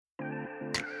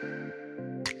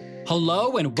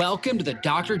Hello and welcome to the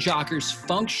Dr. Jockers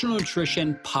Functional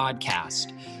Nutrition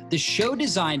Podcast, the show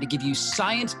designed to give you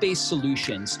science-based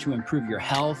solutions to improve your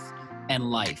health and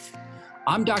life.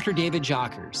 I'm Dr. David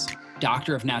Jockers,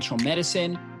 Doctor of Natural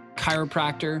Medicine,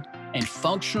 chiropractor, and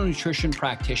functional nutrition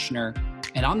practitioner,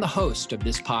 and I'm the host of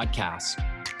this podcast.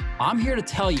 I'm here to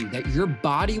tell you that your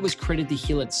body was created to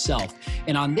heal itself,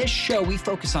 and on this show, we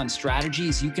focus on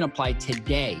strategies you can apply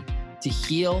today to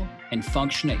heal and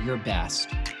function at your best.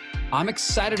 I'm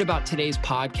excited about today's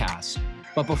podcast,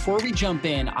 but before we jump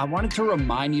in, I wanted to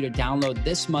remind you to download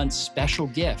this month's special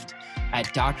gift at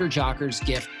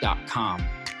drjockersgift.com.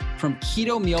 From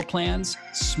keto meal plans,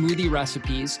 smoothie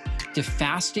recipes, to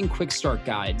fasting quick start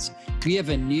guides, we have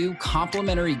a new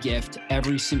complimentary gift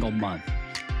every single month.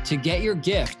 To get your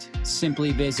gift,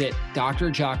 simply visit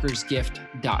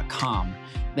drjockersgift.com.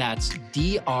 That's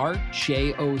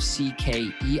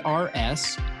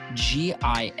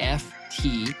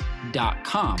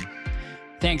drjockersgift.com.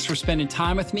 Thanks for spending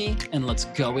time with me, and let's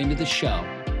go into the show.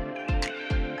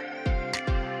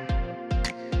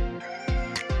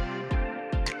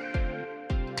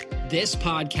 This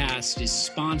podcast is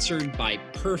sponsored by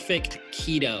Perfect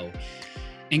Keto.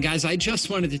 And guys, I just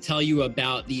wanted to tell you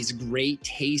about these great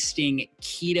tasting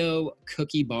keto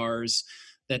cookie bars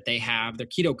that they have. They're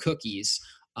keto cookies.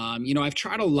 I've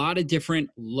tried a lot of different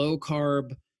low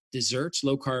carb desserts,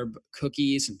 low carb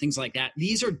cookies and things like that.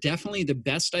 These are definitely the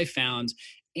best I found.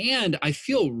 And I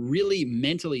feel really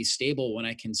mentally stable when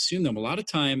I consume them. A lot of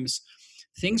times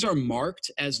things are marked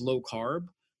as low carb,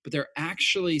 but they're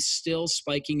actually still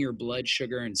spiking your blood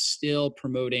sugar and still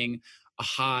promoting a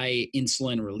high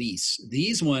insulin release.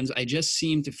 These ones I just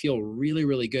seem to feel really,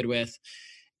 really good with.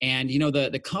 And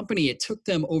the company, it took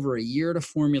them over a year to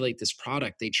formulate this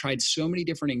product. They tried so many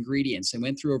different ingredients and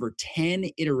went through over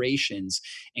 10 iterations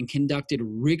and conducted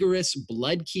rigorous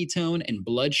blood ketone and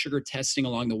blood sugar testing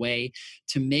along the way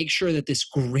to make sure that this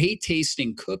great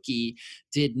tasting cookie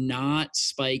did not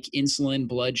spike insulin,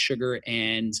 blood sugar,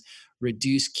 and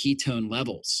reduce ketone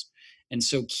levels. And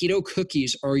so keto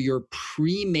cookies are your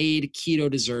pre-made keto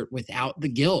dessert without the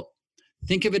guilt.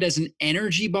 Think of it as an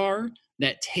energy bar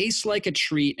that tastes like a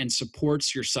treat and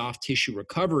supports your soft tissue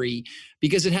recovery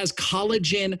because it has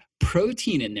collagen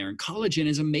protein in there. And collagen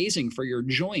is amazing for your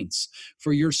joints,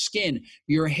 for your skin,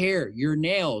 your hair, your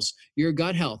nails, your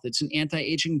gut health. It's an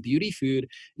anti-aging beauty food,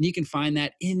 and you can find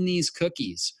that in these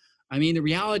cookies. I mean, the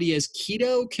reality is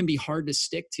keto can be hard to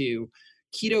stick to.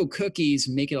 Keto cookies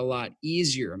make it a lot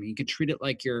easier. I mean, you could treat it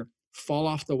like your fall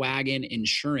off the wagon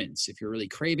insurance. If you're really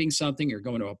craving something, you're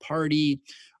going to a party,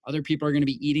 other people are going to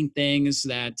be eating things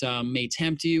that may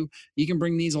tempt you, you can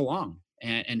bring these along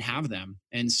and have them.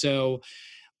 And so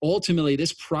ultimately,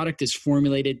 this product is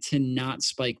formulated to not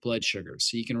spike blood sugar.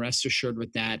 So you can rest assured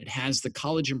with that. It has the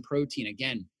collagen protein,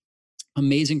 again,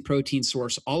 amazing protein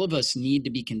source all of us need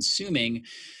to be consuming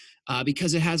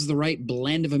because it has the right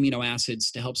blend of amino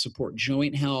acids to help support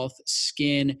joint health,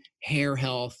 skin, hair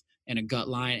health, and a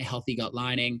healthy gut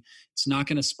lining. It's not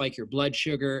going to spike your blood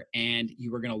sugar, and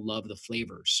you are going to love the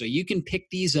flavor. So you can pick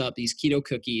these up, these keto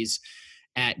cookies,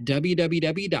 at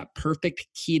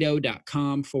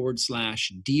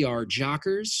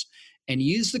www.perfectketo.com/drjockers and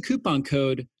use the coupon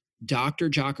code Dr.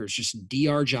 Jockers, just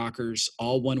DR Jockers,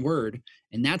 all one word,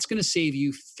 and that's going to save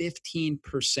you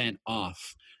 15%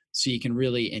 off. So you can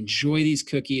really enjoy these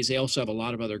cookies. They also have a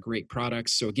lot of other great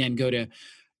products. So again, go to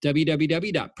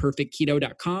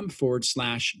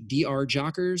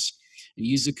www.perfectketo.com/drjockers and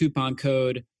use the coupon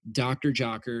code Dr.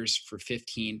 Jockers for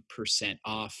 15%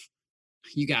 off.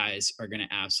 You guys are going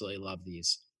to absolutely love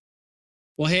these.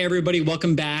 Well, hey, everybody,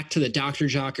 welcome back to the Dr.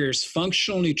 Jockers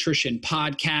Functional Nutrition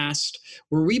Podcast,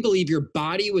 where we believe your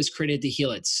body was created to heal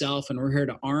itself, and we're here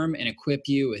to arm and equip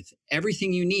you with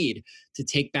everything you need to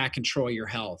take back control of your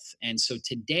health. And so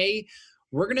today,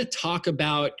 we're going to talk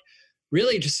about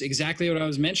really just exactly what I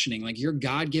was mentioning, like your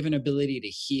God-given ability to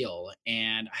heal.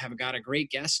 And I have got a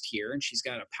great guest here, and she's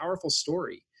got a powerful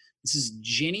story. This is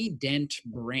Ginny Dent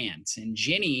Brandt, and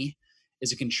Ginny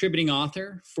is a contributing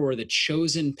author for The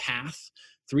Chosen Path,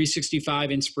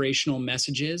 365 Inspirational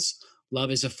Messages,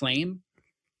 Love is a Flame,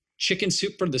 Chicken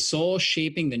Soup for the Soul,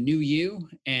 Shaping the New You,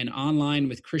 and Online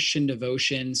with Christian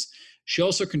Devotions. She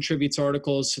also contributes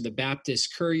articles to the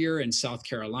Baptist Courier in South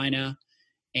Carolina,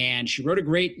 and she wrote a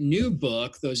great new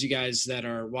book. Those of you guys that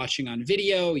are watching on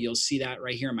video, you'll see that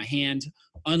right here in my hand,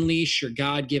 Unleash Your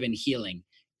God-Given Healing,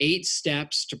 8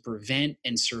 Steps to Prevent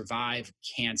and Survive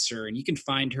Cancer. And you can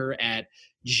find her at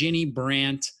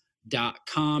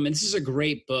ginnybrandt.com. And this is a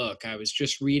great book. I was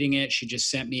just reading it. She just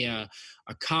sent me a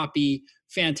copy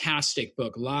fantastic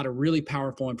book, a lot of really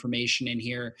powerful information in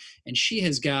here. And she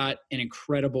has got an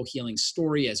incredible healing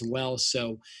story as well.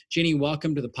 So, Ginny,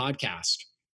 welcome to the podcast.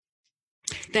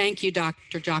 Thank you,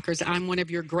 Dr. Jockers. I'm one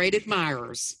of your great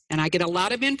admirers, and I get a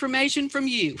lot of information from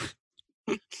you.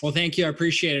 Well, thank you. I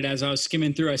appreciate it. As I was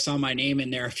skimming through, I saw my name in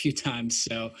there a few times.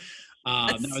 So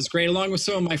that was great, along with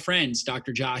some of my friends,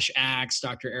 Dr. Josh Axe,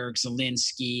 Dr. Eric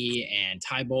Zielinski, and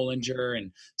Ty Bollinger,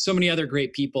 and so many other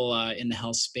great people in the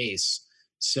health space.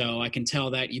 So I can tell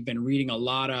that you've been reading a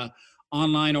lot of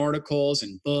online articles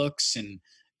and books, and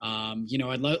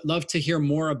I'd love to hear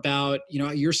more about,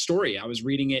 your story. I was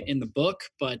reading it in the book,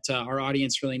 but our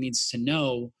audience really needs to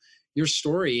know your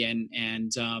story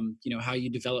and how you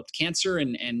developed cancer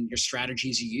and your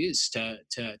strategies you use to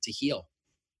heal.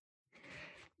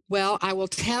 Well, I will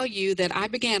tell you that I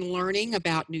began learning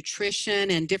about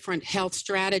nutrition and different health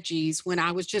strategies when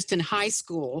I was just in high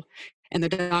school. And the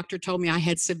doctor told me I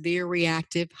had severe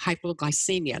reactive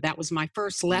hypoglycemia. That was my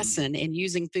first lesson in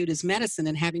using food as medicine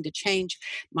and having to change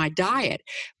my diet.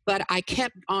 But I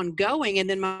kept on going. And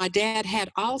then my dad had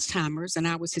Alzheimer's, and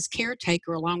I was his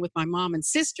caretaker along with my mom and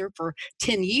sister for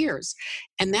 10 years.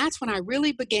 And that's when I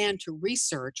really began to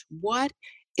research what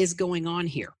is going on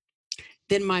here.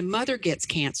 Then my mother gets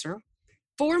cancer.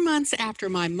 4 months after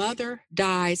my mother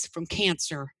dies from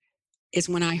cancer is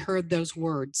when I heard those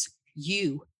words,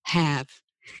 "You have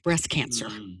breast cancer."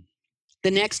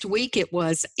 The next week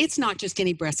it's not just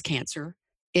any breast cancer,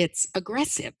 it's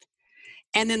aggressive.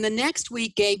 And then the next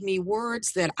week gave me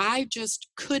words that I just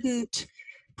couldn't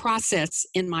process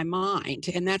in my mind.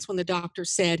 And that's when the doctor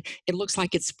said, "It looks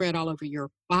like it's spread all over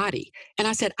your body." And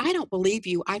I said, "I don't believe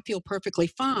you. I feel perfectly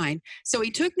fine." So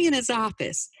he took me in his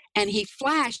office and he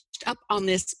flashed up on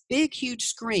this big, huge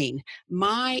screen,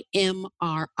 my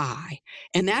MRI.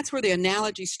 And that's where the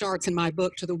analogy starts in my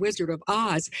book to The Wizard of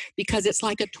Oz, because it's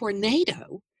like a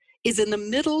tornado is in the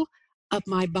middle of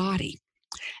my body.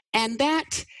 And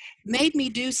that made me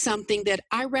do something that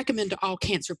I recommend to all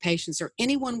cancer patients or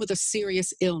anyone with a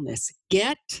serious illness.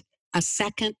 Get a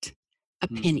second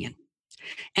opinion.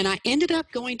 And I ended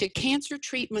up going to Cancer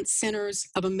Treatment Centers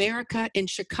of America in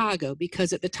Chicago,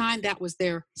 because at the time that was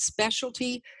their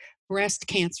specialty breast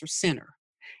cancer center.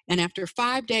 And after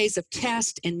 5 days of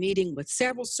tests and meeting with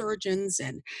several surgeons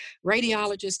and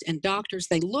radiologists and doctors,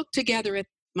 they looked together at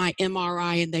my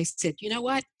MRI and they said, "You know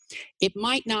what? It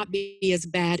might not be as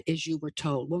bad as you were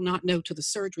told. We'll not know to the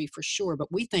surgery for sure, but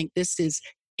we think this is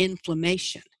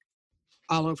inflammation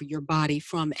all over your body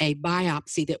from a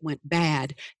biopsy that went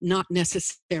bad, not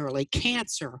necessarily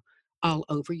cancer all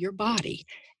over your body."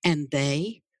 And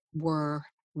they were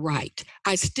right.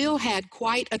 I still had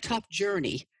quite a tough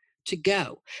journey to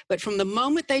go. But from the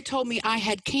moment they told me I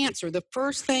had cancer, the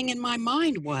first thing in my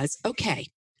mind was, okay,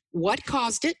 what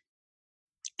caused it?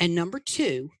 And number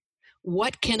two,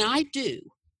 what can I do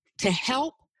to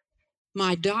help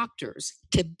my doctors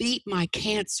to beat my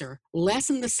cancer,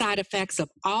 lessen the side effects of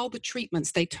all the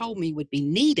treatments they told me would be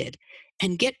needed,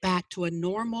 and get back to a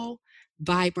normal,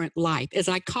 vibrant life? As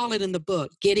I call it in the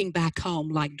book, getting back home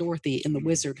like Dorothy in The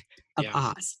Wizard of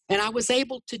Oz. And I was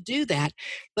able to do that,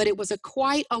 but it was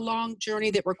quite a long journey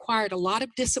that required a lot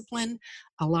of discipline,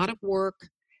 a lot of work,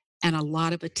 and a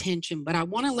lot of attention. But I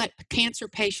want to let cancer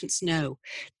patients know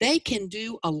they can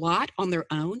do a lot on their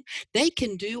own. They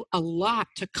can do a lot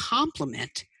to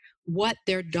complement what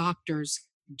their doctor's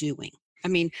doing. I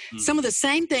mean, some of the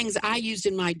same things I used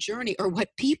in my journey are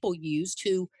what people use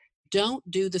who don't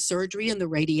do the surgery and the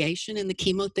radiation and the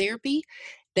chemotherapy.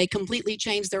 They completely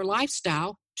change their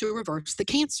lifestyle to reverse the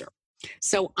cancer.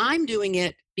 So I'm doing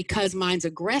it because mine's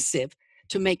aggressive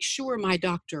to make sure my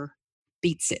doctor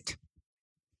beats it.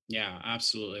 Yeah,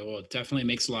 absolutely. Well, it definitely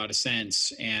makes a lot of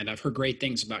sense. And I've heard great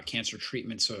things about Cancer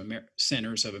Treatment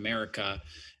Centers of America.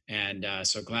 And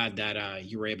so glad that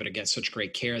you were able to get such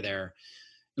great care there.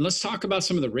 And let's talk about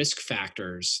some of the risk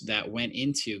factors that went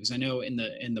into, because I know in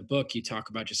the book you talk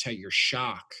about just how you're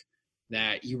shocked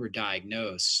that you were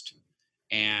diagnosed.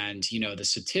 And, the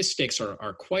statistics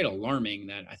are quite alarming,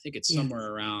 that I think it's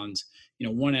somewhere around,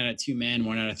 1 out of 2 men,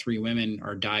 1 out of 3 women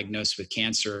are diagnosed with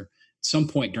cancer some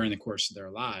point during the course of their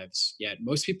lives. Yet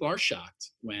most people are shocked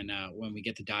when we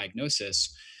get the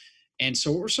diagnosis. And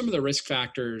so what were some of the risk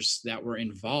factors that were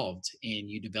involved in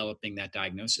you developing that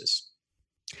diagnosis?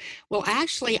 Well,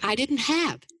 actually, I didn't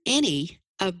have any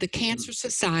of the Cancer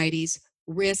Society's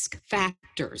risk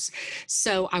factors.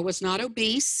 So I was not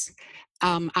obese.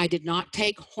 I did not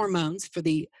take hormones for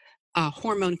the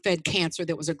hormone-fed cancer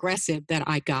that was aggressive that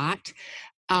I got.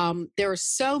 There are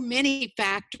so many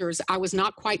factors. I was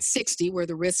not quite 60 where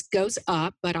the risk goes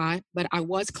up, but I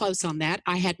was close on that.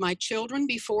 I had my children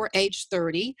before age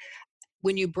 30.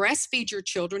 when you breastfeed your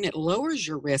children, it lowers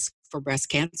your risk for breast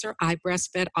cancer. I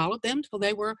breastfed all of them till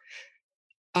they were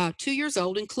 2 years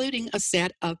old, including a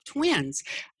set of twins.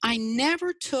 I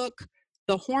never took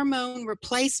the hormone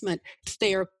replacement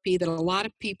therapy that a lot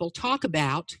of people talk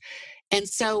about. And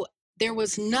so there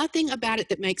was nothing about it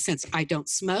that makes sense. I don't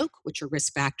smoke, which are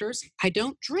risk factors. I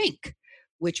don't drink,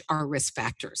 which are risk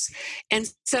factors. And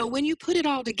so when you put it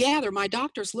all together, my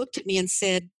doctors looked at me and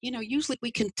said, usually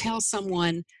we can tell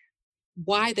someone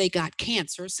why they got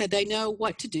cancer so they know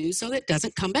what to do so that it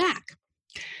doesn't come back.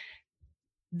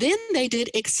 Then they did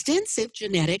extensive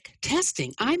genetic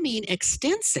testing. I mean,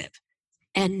 extensive,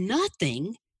 and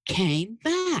nothing came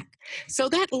back. So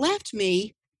that left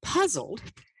me puzzled.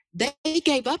 They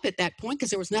gave up at that point because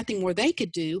there was nothing more they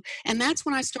could do. And that's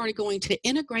when I started going to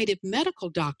integrative medical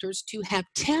doctors to have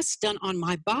tests done on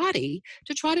my body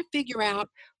to try to figure out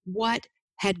what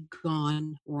had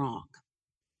gone wrong.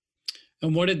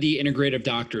 And what did the integrative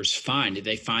doctors find? Did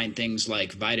they find things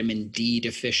like vitamin D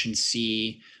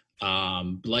deficiency,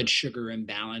 blood sugar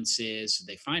imbalances? Did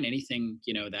they find anything,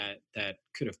 that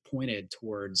could have pointed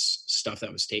towards stuff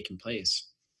that was taking place?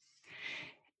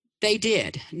 They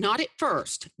did, not at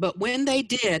first, but when they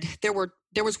did, there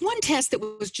was one test that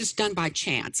was just done by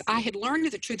chance. I had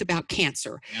learned the truth about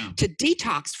cancer. Yeah. To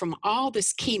detox from all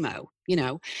this chemo,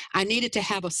 I needed to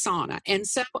have a sauna. And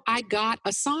so I got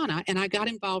a sauna, and I got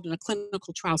involved in a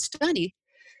clinical trial study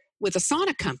with a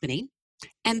sauna company.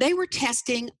 And they were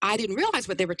testing, I didn't realize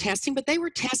what they were testing, but they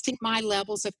were testing my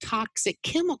levels of toxic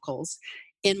chemicals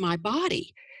in my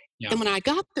body. Yeah. And when I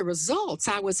got the results,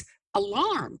 I was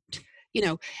alarmed.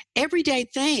 Everyday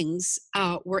things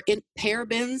were in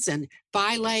parabens and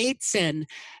phthalates, and,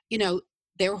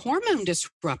 they're hormone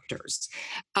disruptors.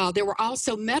 There were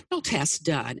also metal tests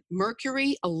done,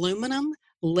 mercury, aluminum,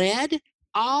 lead,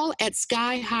 all at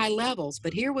sky-high levels.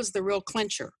 But here was the real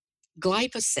clincher.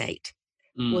 Glyphosate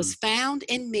was found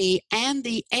in me, and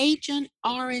the Agent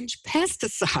Orange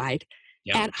pesticide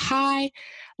at high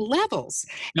levels.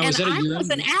 Now, and I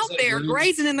wasn't out there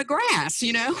grazing in the grass,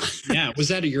 Yeah. Was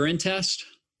that a urine test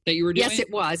that you were doing? Yes, it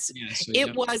was. Yeah, so,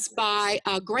 it was by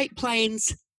Great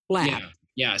Plains Lab.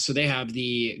 Yeah. So they have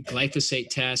the glyphosate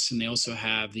test, and they also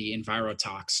have the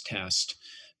Envirotox test.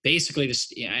 Basically,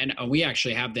 and we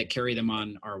actually have that, carry them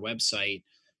on our website.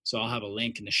 So I'll have a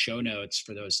link in the show notes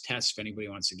for those tests if anybody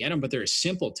wants to get them. But they're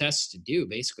simple tests to do.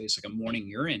 Basically, it's like a morning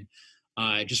urine.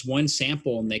 Just one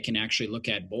sample, and they can actually look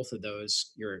at both of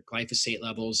those, your glyphosate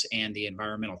levels and the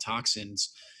environmental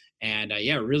toxins. And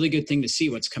really good thing to see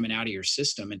what's coming out of your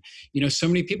system. And, so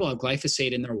many people have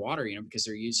glyphosate in their water, because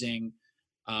they're using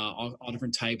all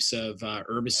different types of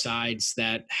herbicides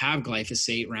that have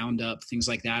glyphosate, Roundup, things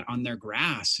like that on their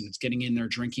grass. And it's getting in their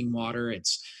drinking water.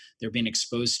 They're being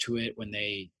exposed to it when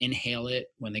they inhale it,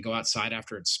 when they go outside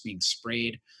after it's being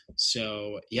sprayed.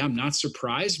 So, I'm not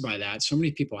surprised by that. So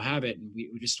many people have it, and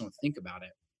we just don't think about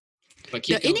it. But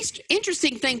the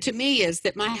interesting thing to me is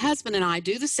that my husband and I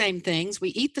do the same things. We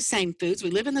eat the same foods.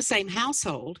 We live in the same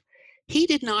household. He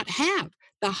did not have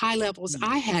the high levels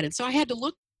I had. And so I had to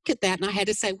look at that, and I had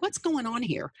to say, what's going on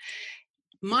here?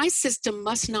 My system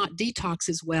must not detox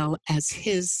as well as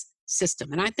his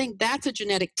system. And I think that's a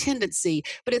genetic tendency,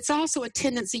 but it's also a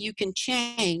tendency you can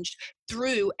change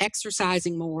through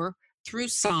exercising more, through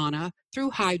sauna,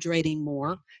 through hydrating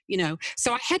more,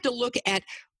 So I had to look at,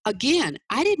 again,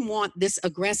 I didn't want this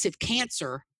aggressive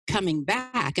cancer coming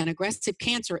back. And aggressive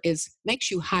cancer makes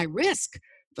you high risk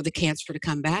for the cancer to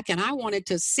come back. And I wanted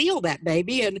to seal that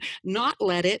baby and not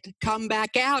let it come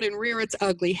back out and rear its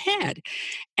ugly head.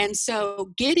 And so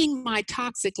getting my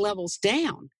toxic levels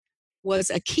down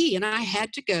was a key. And I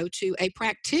had to go to a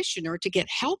practitioner to get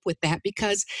help with that,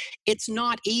 because it's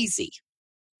not easy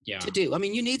to do. I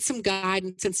mean, you need some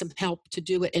guidance and some help to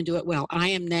do it and do it well. I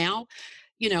am now,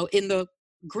 in the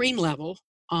green level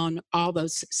on all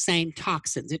those same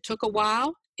toxins. It took a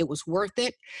while. It was worth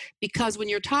it, because when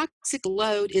your toxic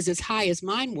load is as high as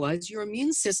mine was, your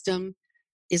immune system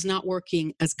is not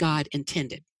working as God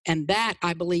intended. And that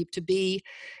I believe to be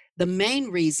the main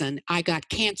reason I got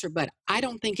cancer, but I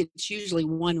don't think it's usually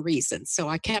one reason. So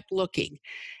I kept looking.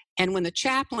 And when the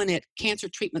chaplain at Cancer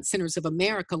Treatment Centers of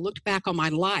America looked back on my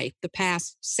life, the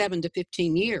past 7 to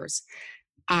 15 years,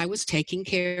 I was taking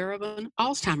care of an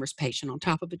Alzheimer's patient on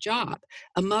top of a job,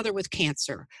 a mother with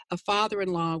cancer, a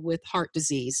father-in-law with heart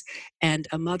disease, and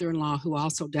a mother-in-law who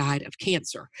also died of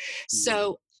cancer.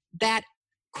 So that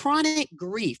chronic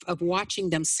grief of watching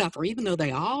them suffer, even though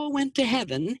they all went to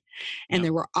heaven and they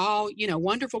were all,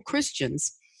 wonderful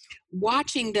Christians,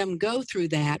 watching them go through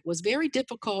that was very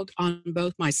difficult on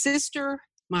both my sister,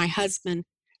 my husband,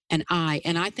 and eye.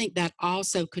 And I think that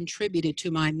also contributed to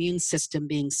my immune system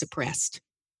being suppressed.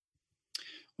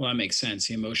 Well, that makes sense.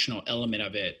 The emotional element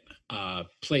of it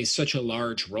plays such a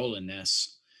large role in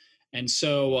this. And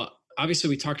so, obviously,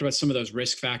 we talked about some of those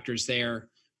risk factors there.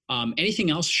 Anything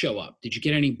else show up? Did you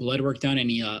get any blood work done?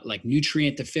 Any like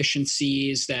nutrient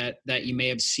deficiencies that you may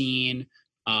have seen?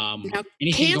 Now,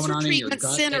 Anything going Cancer on in your Treatment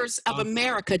gut that Centers of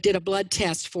America did a blood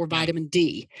test for yeah, vitamin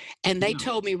D, and they yeah.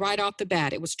 told me right off the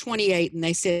bat, it was 28, and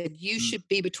they said, you Mm, should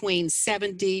be between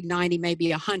 70, 90, maybe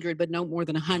 100, but no more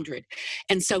than yeah. 100.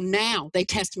 And so now they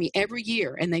test me every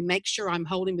year, and they make sure I'm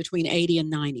holding between 80 and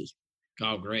 90,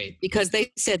 Oh, great. because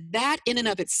they said that in and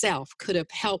of itself could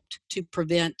have helped to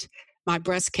prevent my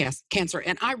cancer.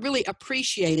 And I really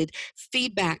appreciated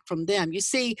feedback from them. You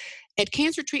see, at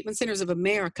Cancer Treatment Centers of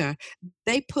America,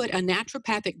 they put a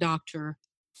naturopathic doctor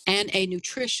and a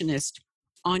nutritionist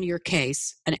on your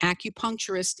case, an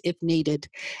acupuncturist if needed.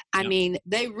 I Yeah. mean,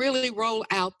 they really roll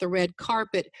out the red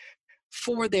carpet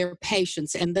for their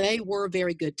patients, and they were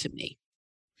very good to me.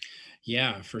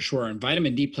 Yeah, for sure. And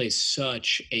vitamin D plays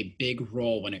such a big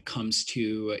role when it comes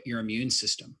to your immune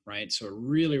system, right? So it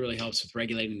really, really helps with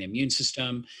regulating the immune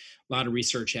system. A lot of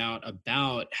research out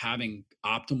about having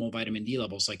optimal vitamin D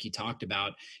levels, like you talked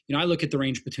about. I look at the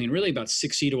range between really about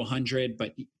 60 to 100,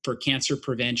 but for cancer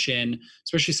prevention,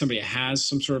 especially somebody that has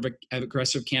some sort of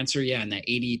aggressive cancer, yeah, in that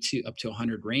 80 to up to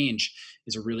 100 range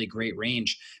is a really great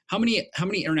range. How many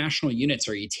international units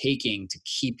are you taking to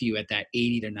keep you at that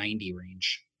 80 to 90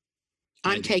 range?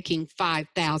 I'm taking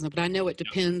 5,000, but I know it Yeah,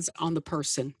 depends on the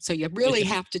person. So you it really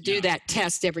does. have to do Yeah, that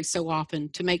test every so often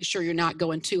to make sure you're not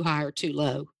going too high or too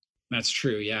low. that's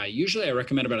true. Yeah, usually I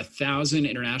recommend about 1,000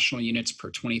 international units per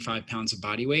 25 pounds of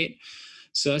body weight.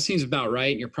 So that seems about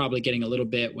right. You're probably getting a little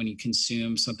bit when you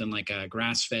consume something like a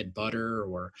grass-fed butter,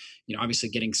 or obviously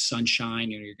getting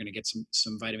sunshine. You're going to get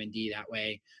some vitamin D that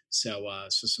way. So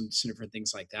some different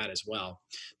things like that as well.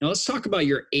 Now let's talk about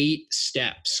your 8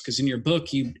 steps, because in your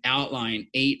book you outline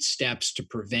 8 steps to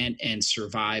prevent and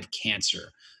survive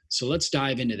cancer. So let's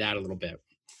dive into that a little bit.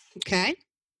 Okay.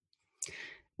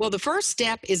 Well, the first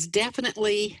step is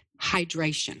definitely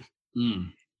hydration,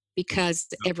 Mm, because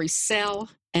every cell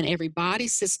and every body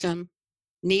system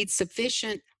needs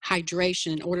sufficient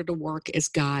hydration in order to work as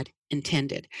God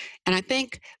intended. And I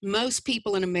think most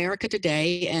people in America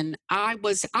today, and I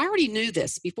already knew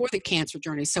this before the cancer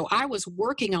journey, so I was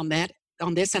working on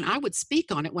this, and I would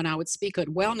speak on it when I would speak at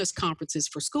wellness conferences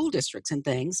for school districts and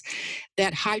things,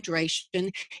 that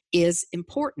hydration is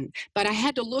important. But I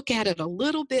had to look at it a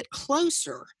little bit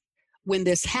closer when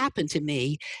this happened to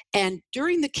me. And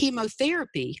during the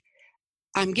chemotherapy,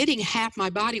 I'm getting half my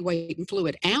body weight in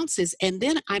fluid ounces, and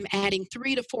then I'm adding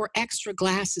 3 to 4 extra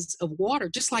glasses of water,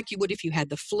 just like you would if you had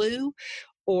the flu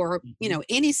or mhm.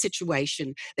 any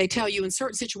situation. They tell you in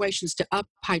certain situations to up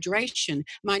hydration.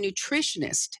 My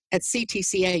nutritionist at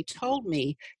CTCA told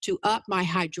me to up my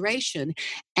hydration,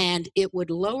 and it would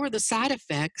lower the side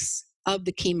effects of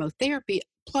the chemotherapy,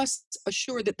 plus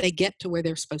assure that they get to where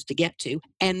they're supposed to get to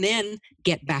and then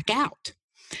get back out.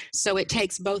 So it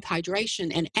takes both hydration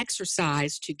and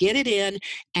exercise to get it in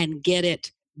and get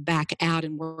it back out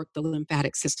and work the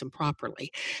lymphatic system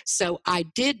properly. So I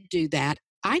did do that.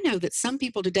 I know that some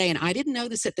people today, and I didn't know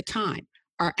this at the time,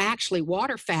 are actually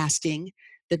water fasting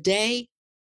the day,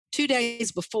 2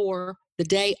 days before, the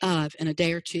day of, and a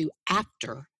day or two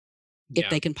after, if Yeah.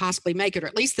 they can possibly make it, or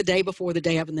at least the day before, the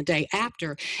day of, and the day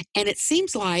after. And it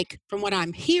seems like, from what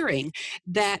I'm hearing,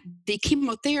 that the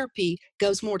chemotherapy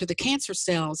goes more to the cancer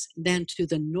cells than to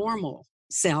the normal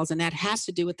cells. And that has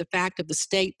to do with the fact of the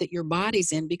state that your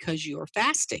body's in because you are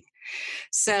fasting.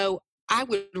 So I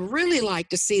would really like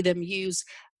to see them use,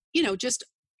 just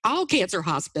all cancer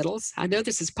hospitals. I know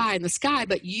this is pie in the sky,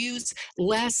 but use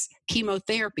less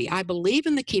chemotherapy. I believe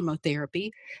in the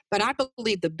chemotherapy, but I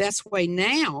believe the best way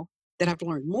now that I've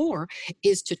learned more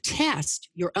is to test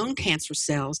your own cancer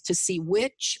cells to see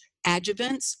which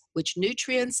adjuvants, which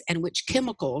nutrients, and which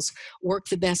chemicals work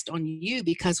the best on you,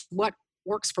 because what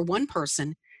works for one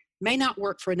person may not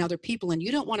work for another people, and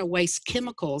you don't want to waste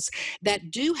chemicals that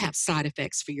do have side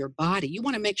effects for your body. You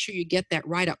want to make sure you get that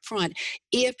right up front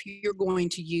if you're going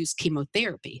to use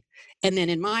chemotherapy. And then,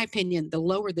 in my opinion, the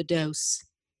lower the dose,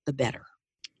 the better.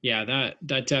 Yeah,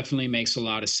 that definitely makes a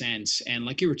lot of sense. And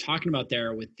like you were talking about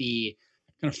there with the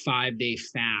kind of 5-day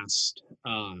fast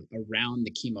around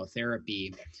the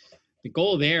chemotherapy, the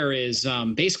goal there is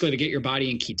basically to get your body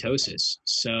in ketosis.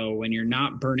 So when you're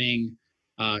not burning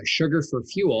sugar for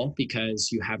fuel because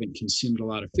you haven't consumed a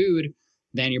lot of food,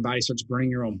 then your body starts burning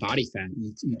your own body fat.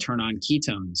 You turn on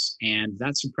ketones, and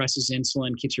that suppresses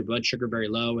insulin, keeps your blood sugar very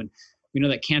low, and we know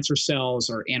that cancer cells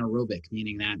are anaerobic,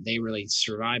 meaning that they really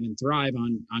survive and thrive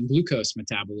on glucose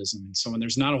metabolism. And so when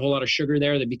there's not a whole lot of sugar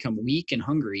there, they become weak and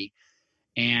hungry.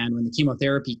 And when the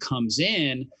chemotherapy comes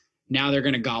in, now they're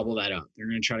going to gobble that up. They're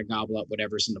going to try to gobble up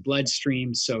whatever's in the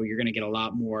bloodstream. So you're going to get a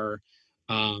lot more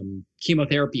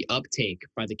chemotherapy uptake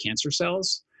by the cancer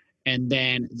cells. And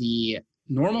then the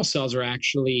normal cells are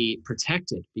actually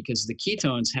protected because the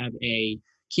ketones have a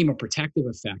chemoprotective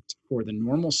effect for the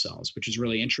normal cells, which is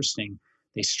really interesting.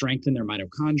 They strengthen their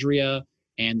mitochondria,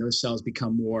 and those cells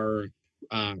become more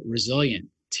resilient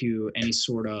to any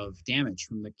sort of damage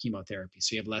from the chemotherapy.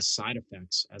 So you have less side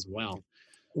effects as well.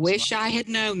 Wish I had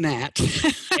known that.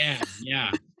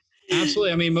 Yeah,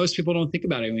 absolutely. I mean, most people don't think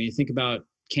about it. When you think about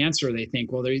cancer, they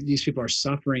think, well, these people are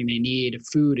suffering. They need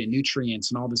food and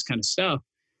nutrients and all this kind of stuff.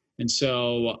 And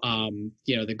so,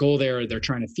 the goal there, they're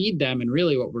trying to feed them. And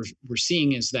really what we're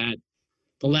seeing is that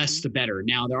the less, the better.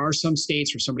 Now, there are some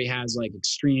states where somebody has like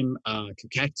extreme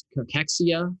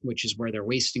cachexia, which is where they're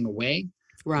wasting away.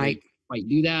 Right. They might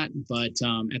do that. But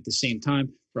at the same time,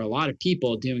 for a lot of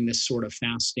people, doing this sort of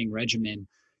fasting regimen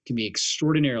can be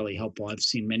extraordinarily helpful. I've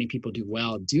seen many people do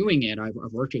well doing it. I've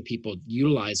worked with people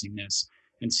utilizing this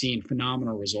and seeing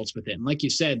phenomenal results with it. And like you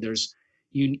said,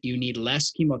 you need less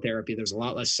chemotherapy. There's a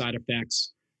lot less side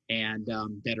effects and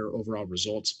better overall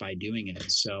results by doing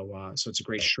it. So it's a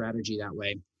great strategy that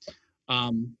way.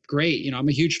 Great. I'm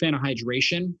a huge fan of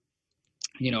hydration.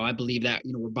 I believe that,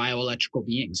 we're bioelectrical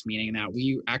beings, meaning that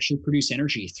we actually produce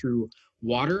energy through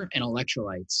water and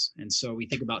electrolytes. And so we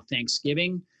think about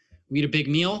Thanksgiving, we eat a big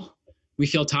meal, we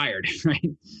feel tired, right?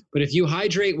 But if you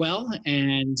hydrate well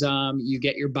and you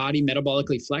get your body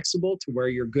metabolically flexible to where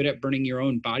you're good at burning your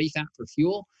own body fat for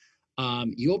fuel,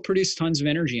 you'll produce tons of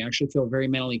energy. Actually feel very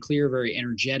mentally clear, very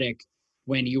energetic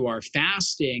when you are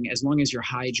fasting, as long as you're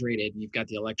hydrated and you've got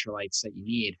the electrolytes that you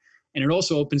need. And it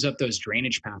also opens up those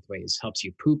drainage pathways, helps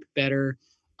you poop better,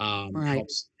 Right.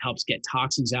 helps get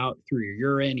toxins out through your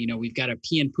urine. We've got to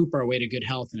pee and poop our way to good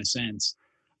health in a sense.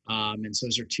 And so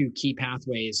those are two key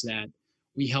pathways that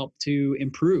we help to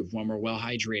improve when we're well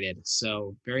hydrated.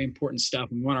 So very important stuff.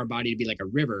 We want our body to be like a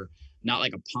river, not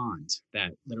like a pond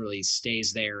that literally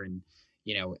stays there and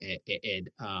it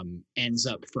ends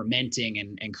up fermenting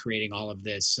and creating all of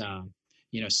this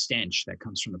stench that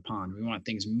comes from the pond. We want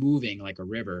things moving like a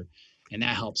river, and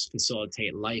that helps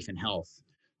facilitate life and health.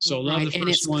 So love the Right. And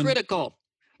first it's one. critical.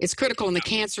 It's critical in the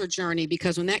cancer journey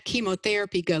because when that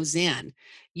chemotherapy goes in,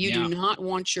 you do Yeah, not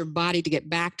want your body to get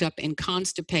backed up and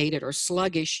constipated or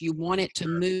sluggish. You want it to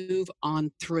sure. move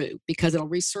on through because it'll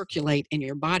recirculate in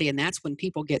your body. And that's when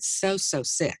people get so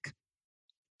sick.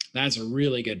 That's a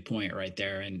really good point right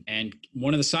there. And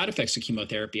one of the side effects of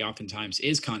chemotherapy oftentimes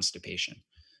is constipation.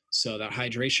 So that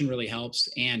hydration really helps,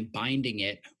 and binding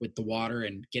it with the water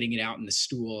and getting it out in the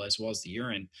stool as well as the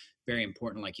urine, very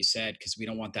important, like you said, because we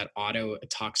don't want that auto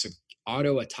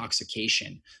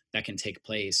intoxication that can take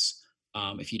place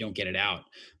if you don't get it out.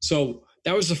 So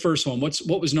that was the first one.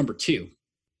 What was number two?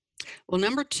 Well,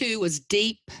 number two was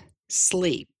deep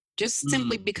sleep, just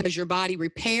simply Mm, because your body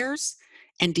repairs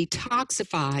and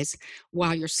detoxifies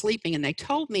while you're sleeping. And they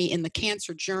told me in the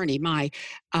cancer journey, my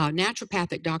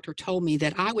naturopathic doctor told me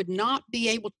that I would not be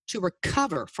able to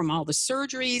recover from all the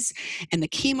surgeries and the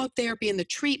chemotherapy and the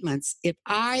treatments if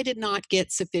I did not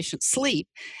get sufficient sleep.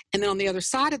 And then on the other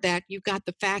side of that, you've got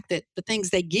the fact that the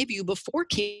things they give you before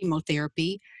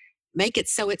chemotherapy make it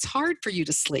so it's hard for you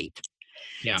to sleep.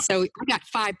 yeah. So I got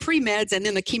 5 pre-meds, and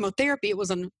then the chemotherapy, it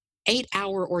was an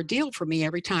 8-hour ordeal for me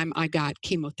every time I got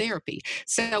chemotherapy.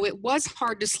 So it was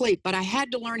hard to sleep, but I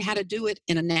had to learn how to do it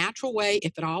in a natural way,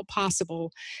 if at all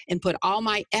possible, and put all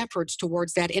my efforts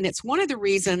towards that. And it's one of the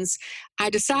reasons I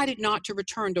decided not to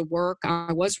return to work.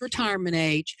 I was retirement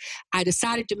age. I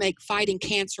decided to make fighting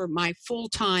cancer my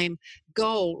full-time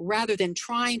goal rather than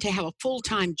trying to have a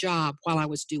full-time job while I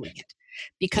was doing it.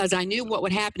 Because I knew what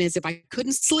would happen is if I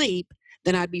couldn't sleep,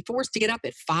 then I'd be forced to get up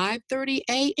at 5:30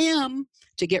 a.m.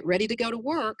 to get ready to go to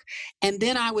work. And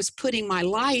then I was putting my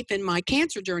life and my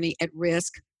cancer journey at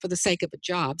risk for the sake of a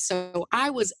job. So I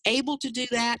was able to do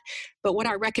that. But what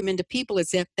I recommend to people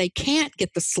is if they can't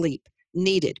get the sleep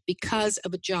needed because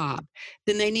of a job,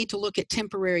 then they need to look at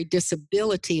temporary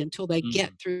disability until they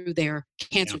get Mm, through their yeah.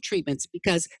 cancer treatments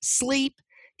because sleep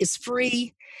is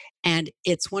free, and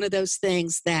it's one of those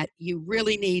things that you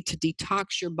really need to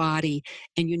detox your body,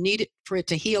 and you need it for it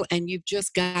to heal, and you've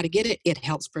just got to get it. It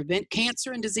helps prevent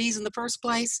cancer and disease in the first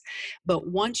place. But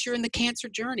once you're in the cancer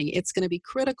journey, it's going to be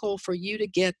critical for you to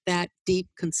get that deep,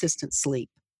 consistent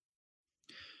sleep.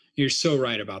 You're so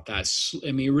right about that.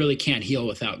 I mean, you really can't heal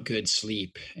without good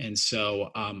sleep, and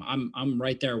so I'm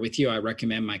right there with you. I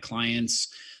recommend my clients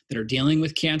that are dealing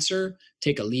with cancer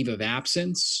take a leave of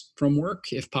absence from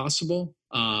work if possible,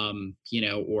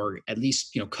 or at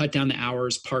least, cut down the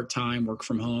hours, part-time, work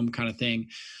from home kind of thing,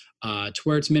 to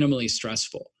where it's minimally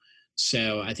stressful.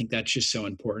 So I think that's just so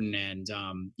important and,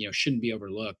 shouldn't be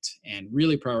overlooked, and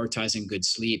really prioritizing good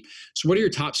sleep. So what are your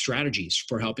top strategies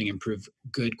for helping improve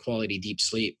good quality deep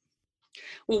sleep?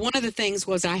 Well, one of the things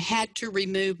was I had to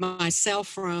remove my cell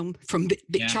phone from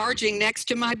Yeah. charging next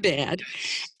to my bed,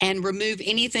 and remove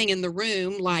anything in the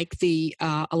room like the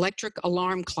electric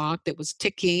alarm clock that was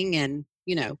ticking, and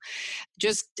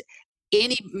just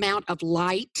any amount of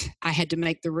light. I had to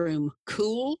make the room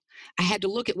cool. I had to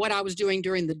look at what I was doing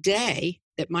during the day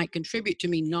that might contribute to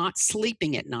me not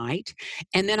sleeping at night.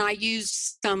 And then I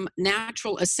used some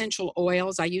natural essential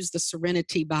oils. I used the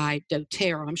Serenity by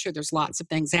doTERRA. I'm sure there's lots of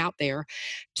things out there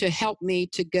to help me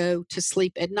to go to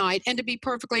sleep at night. And to be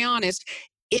perfectly honest,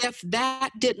 if that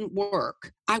didn't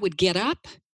work, I would get up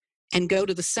and go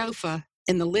to the sofa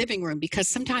in the living room, because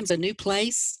sometimes a new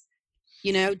place,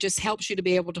 just helps you to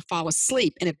be able to fall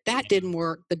asleep. And if that didn't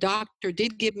work, the doctor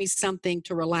did give me something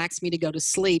to relax me to go to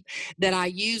sleep that I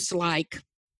used like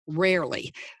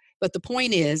rarely. But the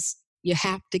point is, you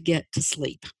have to get to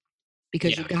sleep,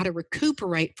 because Yeah. you've got to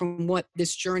recuperate from what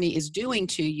this journey is doing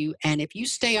to you. And if you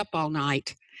stay up all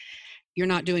night, you're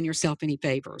not doing yourself any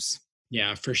favors.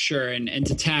 Yeah, for sure. And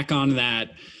to tack on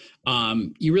that,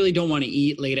 you really don't want to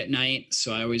eat late at night.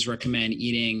 So I always recommend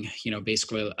eating,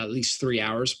 basically at least 3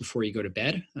 hours before you go to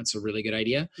bed. That's a really good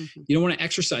idea. Mhm. You don't want to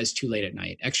exercise too late at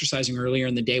night. Exercising earlier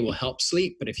in the day will help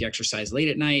sleep, but if you exercise late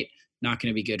at night, not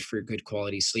going to be good for good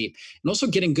quality sleep. And also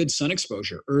getting good sun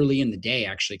exposure early in the day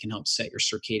actually can help set your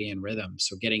circadian rhythm.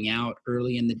 So getting out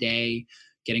early in the day,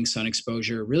 getting sun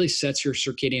exposure really sets your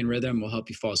circadian rhythm, will help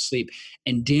you fall asleep.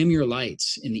 And dim your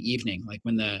lights in the evening. Like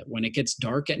when it gets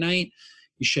dark at night,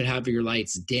 you should have your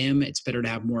lights dim. It's better to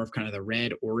have more of kind of the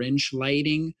red orange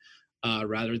lighting,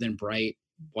 rather than bright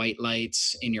white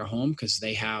lights in your home, because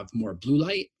they have more blue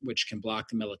light, which can block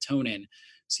the melatonin.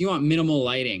 So you want minimal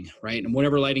lighting, right? And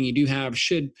whatever lighting you do have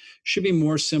should be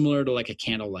more similar to like a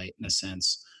candle light in a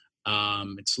sense.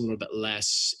 It's a little bit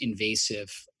less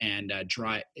invasive and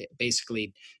dry.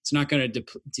 Basically, it's not going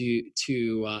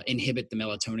to inhibit the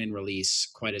melatonin release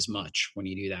quite as much when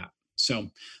you do that.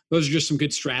 So those are just some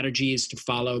good strategies to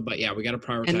follow. But yeah, we got to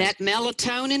prioritize. And that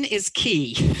melatonin is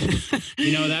key.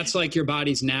 That's like your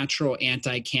body's natural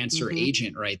anti-cancer Mhm.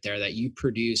 agent right there that you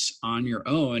produce on your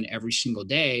own every single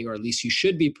day, or at least you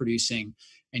should be producing.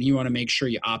 And you want to make sure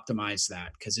you optimize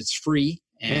that because it's free,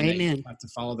 and you Amen. have to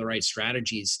follow the right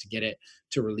strategies to get it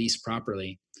to release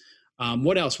properly.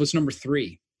 What else? What's number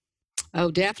 3?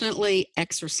 Oh, definitely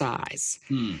exercise.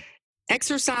 Hmm.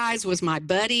 Exercise was my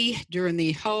buddy during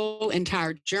the whole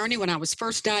entire journey. When I was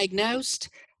first diagnosed,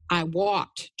 I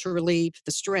walked to relieve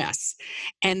the stress.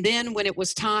 And then when it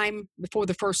was time before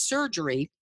the first surgery,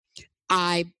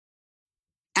 I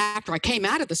after I came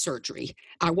out of the surgery,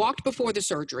 I walked before the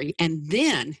surgery. And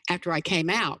then after I came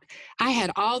out, I had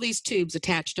all these tubes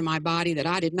attached to my body that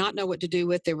I did not know what to do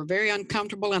with. They were very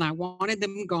uncomfortable and I wanted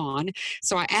them gone.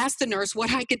 So I asked the nurse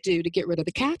what I could do to get rid of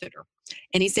the catheter.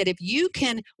 And he said, if you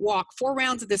can walk 4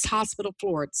 rounds of this hospital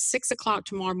floor at 6 o'clock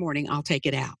tomorrow morning, I'll take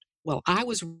it out. Well, I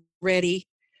was ready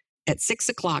at 6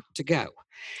 o'clock to go.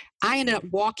 I ended up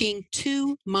walking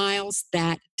 2 miles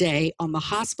that day on the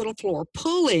hospital floor,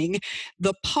 pulling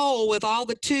the pole with all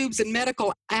the tubes and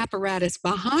medical apparatus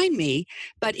behind me,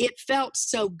 but it felt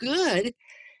so good.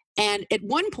 And at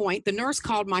one point, the nurse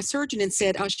called my surgeon and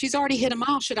said, "Oh, she's already hit a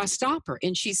mile. Should I stop her?"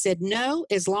 And she said, "No,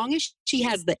 as long as she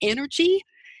has the energy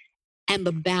and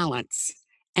the balance."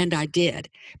 And I did.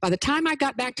 By the time I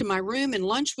got back to my room and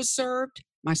lunch was served,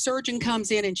 my surgeon comes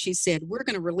in and she said, "We're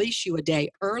going to release you a day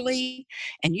early.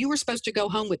 And you were supposed to go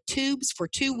home with tubes for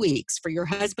 2 weeks for your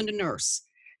husband to nurse."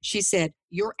 She said,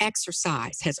 "Your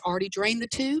exercise has already drained the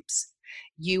tubes.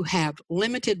 You have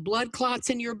limited blood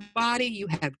clots in your body. You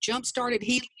have jump started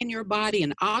healing in your body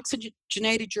and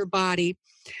oxygenated your body."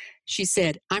 She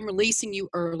said, "I'm releasing you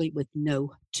early with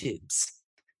no tubes."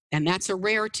 And that's a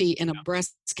rarity in a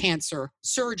breast cancer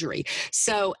surgery.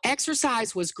 So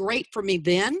exercise was great for me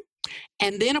then.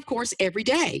 And then, of course, every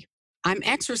day I'm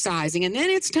exercising. And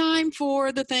then it's time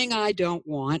for the thing I don't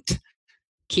want,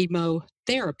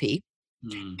 chemotherapy.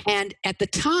 Hmm. And at the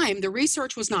time, the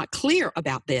research was not clear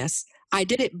about this. I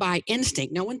did it by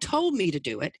instinct. No one told me to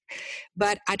do it.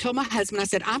 But I told my husband, I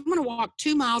said, "I'm going to walk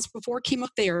 2 miles before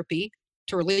chemotherapy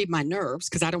to relieve my nerves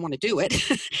because I don't want to do it,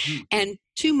 Hmm. and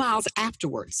 2 miles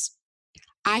afterwards."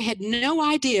 I had no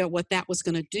idea what that was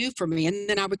going to do for me. And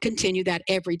then I would continue that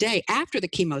every day after the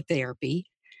chemotherapy.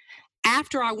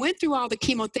 after I went through all the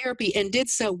chemotherapy and did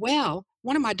so well,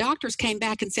 one of my doctors came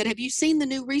back and said, have you seen the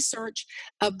new research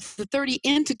of the 30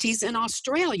 entities in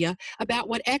Australia about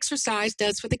what exercise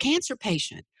does for the cancer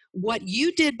patient? What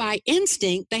you did by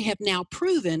instinct, they have now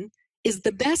proven, is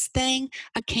the best thing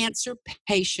a cancer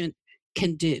patient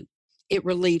can do. It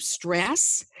relieves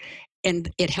stress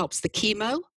and it helps the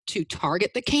chemo to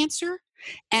target the cancer.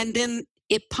 And then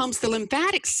it pumps the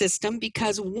lymphatic system,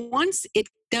 because once it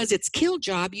does its kill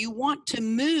job, you want to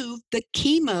move the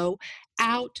chemo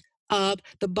out of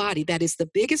the body. That is the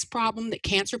biggest problem that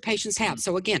cancer patients have.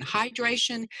 So again,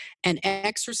 hydration and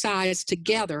exercise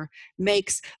together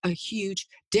makes a huge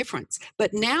difference.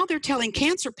 But now they're telling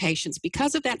cancer patients,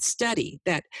 because of that study,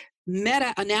 that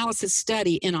meta-analysis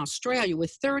study in Australia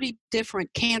with 30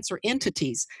 different cancer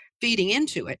entities feeding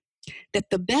into it, that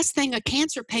the best thing a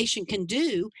cancer patient can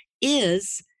do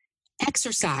is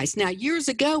exercise. Now, years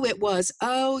ago, it was,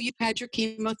 oh, you had your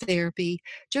chemotherapy.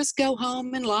 Just go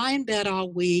home and lie in bed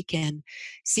all week and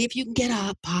see if you can get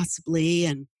up, possibly.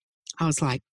 And I was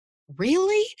like,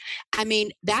 really? I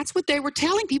mean, that's what they were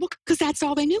telling people because that's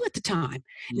all they knew at the time.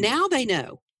 Now they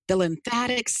know the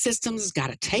lymphatic system's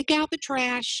got to take out the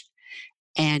trash.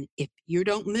 And if you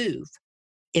don't move,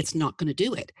 it's not going to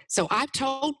do it. So I've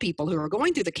told people who are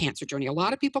going through the cancer journey, a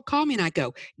lot of people call me and I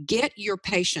go, get your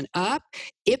patient up.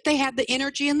 If they have the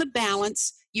energy and the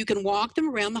balance, you can walk them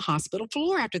around the hospital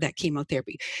floor after that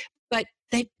chemotherapy. But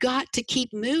they've got to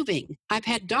keep moving. I've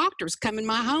had doctors come in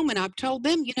my home and I've told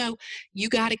them, you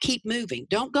got to keep moving.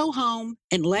 Don't go home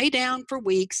and lay down for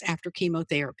weeks after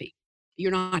chemotherapy.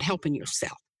 You're not helping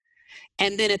yourself.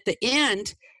 And then at the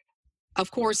end,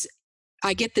 of course,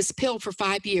 I get this pill for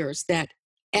 5 years that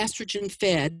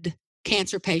estrogen-fed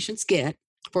cancer patients get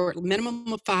for a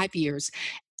minimum of 5 years.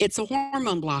 It's a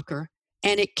hormone blocker,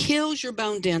 and it kills your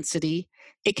bone density.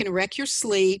 It can wreck your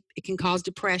sleep. It can cause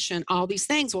depression, all these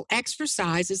things. Well,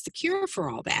 exercise is the cure for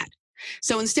all that.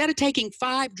 So instead of taking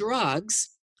 5 drugs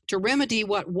to remedy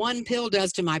what one pill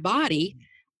does to my body,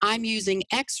 I'm using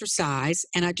exercise,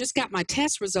 and I just got my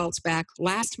test results back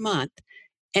last month.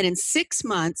 And in 6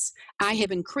 months, I have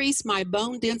increased my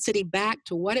bone density back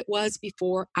to what it was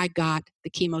before I got the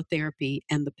chemotherapy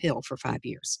and the pill for 5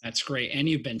 years. That's great. And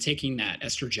you've been taking that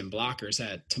estrogen blocker. Is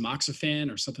that tamoxifen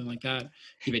or something like that?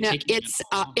 You've been taking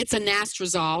it's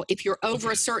anastrozole. If you're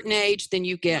over a certain age, then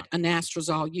you get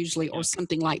anastrozole usually or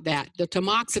something like that. The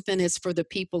tamoxifen is for the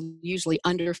people usually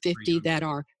under 50 that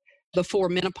are before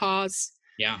menopause.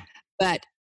 Yeah. But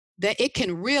it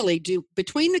can really do,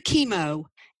 between the chemo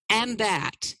and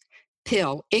that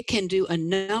pill, it can do a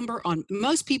number on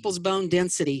most people's bone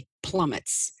density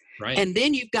plummets. Right. And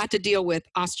then you've got to deal with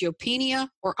osteopenia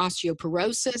or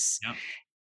osteoporosis. Yep.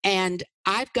 And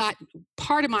I've got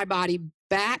part of my body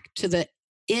back to the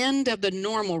end of the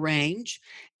normal range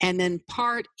and then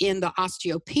part in the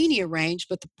osteopenia range.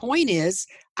 But the point is,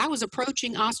 I was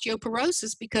approaching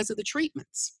osteoporosis because of the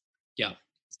treatments. Yeah.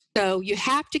 So you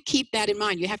have to keep that in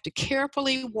mind. You have to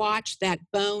carefully watch that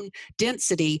bone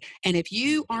density. And if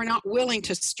you are not willing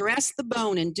to stress the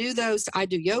bone and do those, I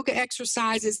do yoga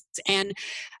exercises, and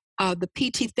the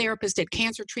PT therapist at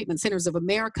Cancer Treatment Centers of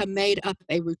America made up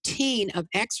a routine of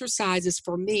exercises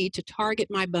for me to target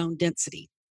my bone density.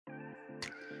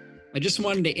 I just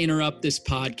wanted to interrupt this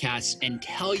podcast and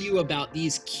tell you about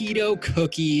these keto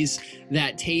cookies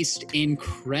that taste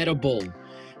incredible.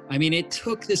 I mean, it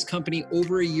took this company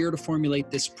over a year to formulate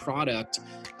this product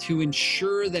to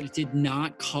ensure that it did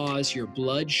not cause your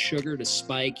blood sugar to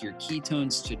spike, your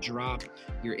ketones to drop,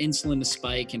 your insulin to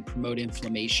spike, and promote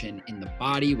inflammation in the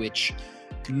body, which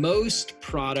most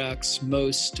products,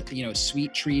 most,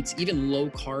 sweet treats, even low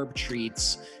carb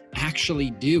treats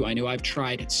actually do. I know I've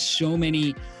tried so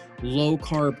many low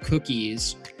carb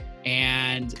cookies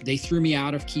and they threw me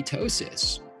out of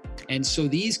ketosis. And so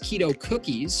these keto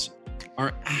cookies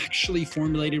are actually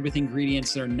formulated with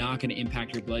ingredients that are not going to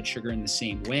impact your blood sugar in the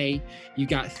same way. You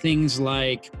got things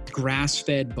like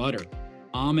grass-fed butter,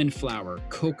 almond flour,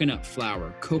 coconut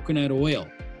oil,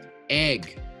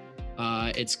 egg.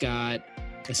 It's got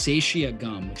Acacia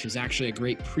gum, which is actually a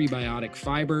great prebiotic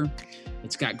fiber.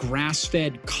 It's got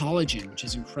grass-fed collagen, which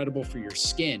is incredible for your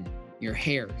skin, your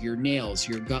hair, your nails,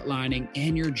 your gut lining,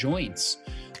 and your joints.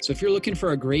 So if you're looking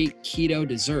for a great keto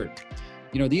dessert,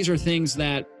 these are things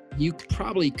that you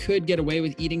probably could get away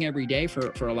with eating every day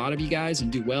for a lot of you guys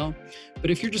and do well. But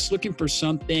if you're just looking for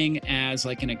something as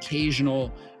like an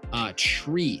occasional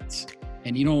treat,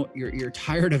 and you're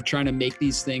tired of trying to make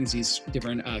these things, these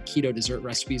different keto dessert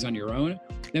recipes on your own,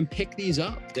 then pick these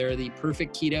up. They're the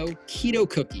Perfect Keto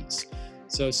cookies.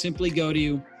 So simply go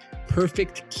to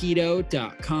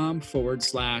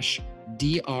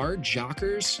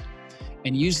perfectketo.com/drjockers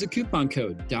and use the coupon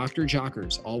code Dr.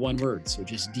 Jockers, all one word. So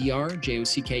just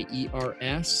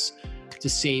DRJOCKERS to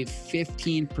save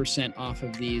 15% off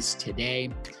of these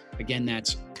today. Again,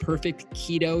 that's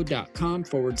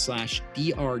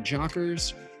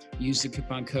perfectketo.com/DRJockers. Use the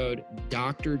coupon code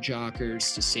Dr.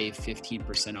 Jockers to save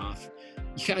 15% off.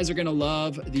 You guys are going to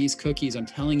love these cookies. I'm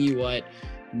telling you what,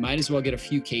 you might as well get a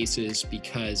few cases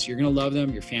because you're going to love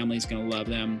them. Your family's going to love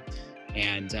them.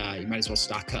 And you might as well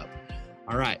stock up.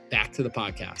 All right, back to the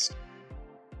podcast,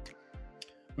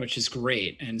 which is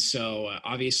great. And so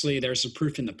obviously there's a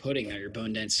proof in the pudding that your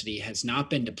bone density has not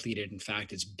been depleted. In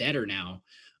fact, it's better now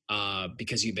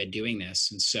because you've been doing this.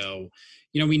 And so,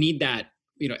 we need that.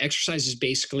 Exercise is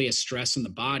basically a stress on the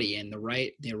body, and the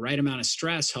right amount of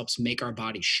stress helps make our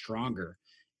body stronger.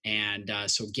 And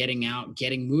so getting out,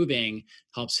 getting moving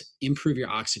helps improve your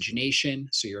oxygenation.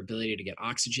 So your ability to get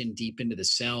oxygen deep into the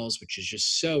cells, which is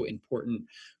just so important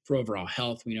for overall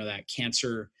health. We know that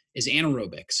cancer is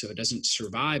anaerobic, so it doesn't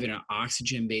survive in an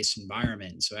oxygen-based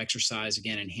environment. So exercise,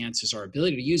 again, enhances our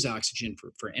ability to use oxygen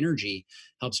for energy,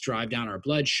 helps drive down our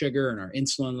blood sugar and our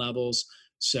insulin levels.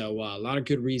 So a lot of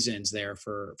good reasons there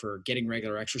for getting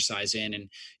regular exercise in. And,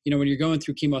 when you're going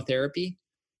through chemotherapy,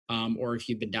 or if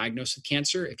you've been diagnosed with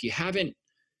cancer, if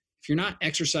you're not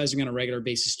exercising on a regular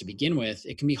basis to begin with,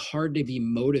 it can be hard to be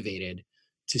motivated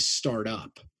to start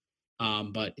up.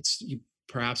 But it's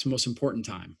perhaps the most important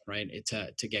time, right?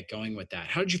 To get going with that.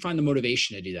 How did you find the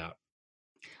motivation to do that?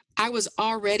 I was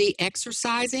already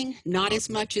exercising, not as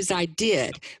much as I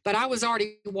did, but I was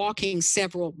already walking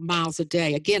several miles a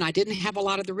day. Again, I didn't have a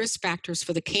lot of the risk factors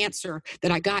for the cancer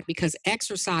that I got because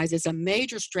exercise is a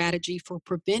major strategy for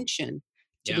prevention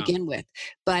to begin with.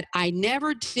 But I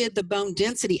never did the bone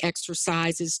density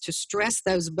exercises to stress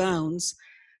those bones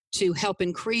to help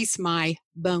increase my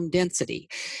bone density.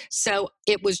 So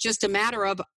it was just a matter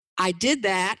of, I did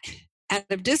that out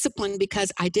of discipline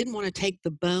because I didn't want to take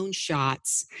the bone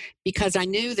shots because I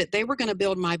knew that they were going to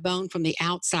build my bone from the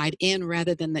outside in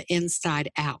rather than the inside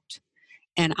out.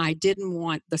 And I didn't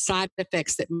want the side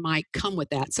effects that might come with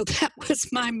that. So that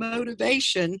was my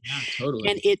motivation. Yeah, totally.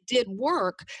 And it did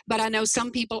work, but I know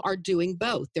some people are doing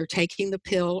both. They're taking the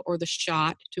pill or the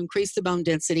shot to increase the bone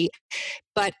density.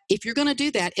 But if you're going to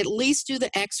do that, at least do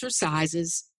the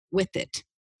exercises with it.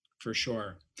 For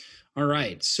sure. All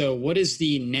right. So what is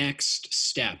the next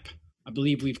step? I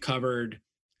believe we've covered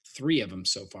 3 of them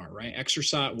so far, right?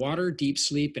 Exercise, water, deep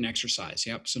sleep, and exercise.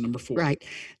 Yep. So number 4. Right.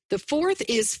 The 4th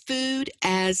is food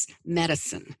as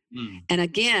medicine. And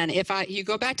again, if you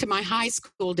go back to my high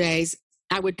school days,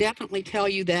 I would definitely tell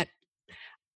you that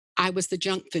I was the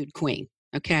junk food queen.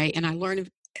 Okay. And I learned,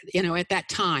 at that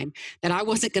time that I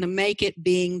wasn't going to make it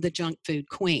being the junk food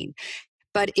queen.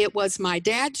 But it was my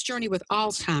dad's journey with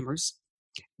Alzheimer's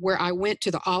where I went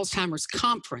to the Alzheimer's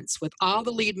conference with all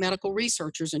the lead medical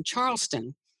researchers in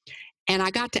Charleston. And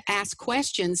I got to ask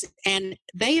questions, and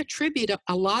they attribute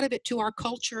a lot of it to our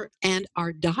culture and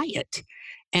our diet.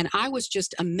 And I was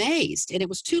just amazed. And it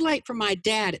was too late for my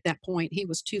dad at that point. He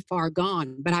was too far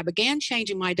gone. But I began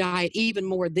changing my diet even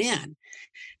more then.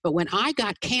 But when I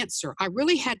got cancer, I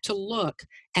really had to look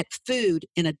at food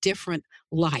in a different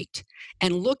light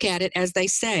and look at it, as they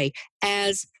say,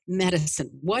 as medicine.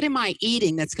 What am I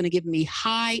eating that's going to give me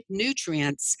high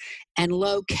nutrients and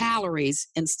low calories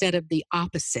instead of the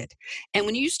opposite? And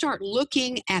when you start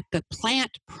looking at the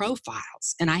plant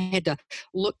profiles, and I had to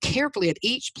look carefully at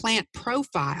each plant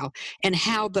profile and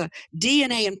how the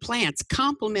DNA in plants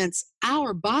complements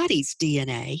our body's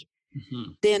DNA,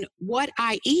 then what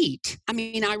I eat,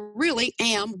 I really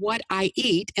am what I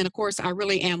eat. And of course, I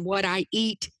really am what I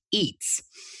eat eats.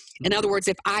 In other words,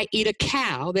 if I eat a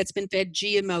cow that's been fed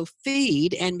GMO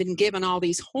feed and been given all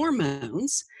these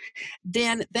hormones,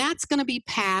 then that's going to be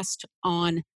passed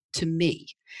on to me.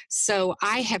 So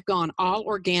I have gone all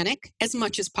organic as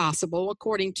much as possible,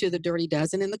 according to the Dirty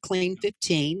Dozen and the Clean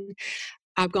 15.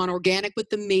 I've gone organic with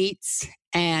the meats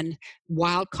and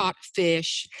wild-caught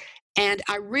fish. And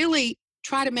I really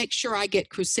try to make sure I get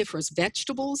cruciferous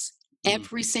vegetables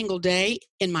every single day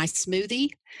in my smoothie.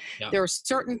 There are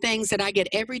certain things that I get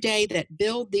every day that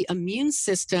build the immune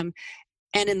system.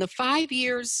 And in the 5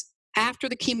 years after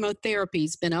the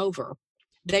chemotherapy's been over,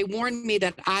 they warned me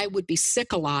that I would be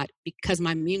sick a lot because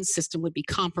my immune system would be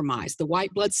compromised. The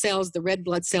white blood cells, the red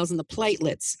blood cells, and the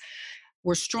platelets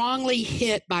were strongly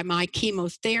hit by my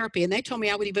chemotherapy. And they told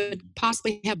me I would even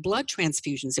possibly have blood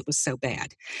transfusions. It was so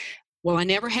bad. Well, I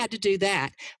never had to do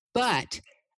that. But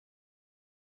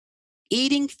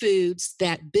eating foods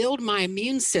that build my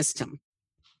immune system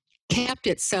kept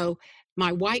it so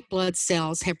my white blood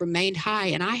cells have remained high,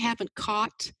 and I haven't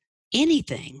caught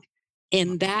anything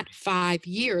in that 5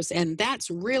 years. And that's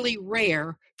really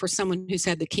rare for someone who's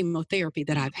had the chemotherapy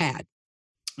that I've had.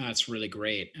 That's really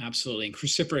great. Absolutely. And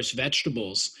cruciferous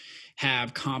vegetables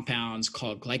have compounds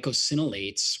called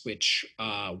glycosinolates, which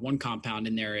one compound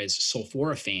in there is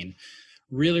sulforaphane,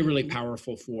 really, really Mhm.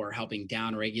 powerful for helping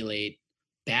downregulate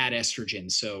bad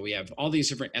estrogen. So we have all these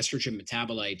different estrogen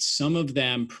metabolites. Some of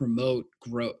them promote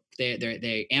growth.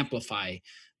 They amplify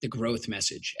the growth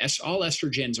message. All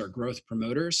estrogens are growth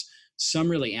promoters. Some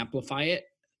really amplify it,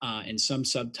 and some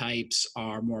subtypes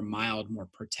are more mild, more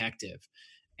protective.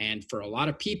 And for a lot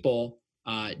of people,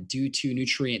 due to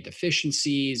nutrient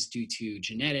deficiencies, due to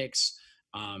genetics,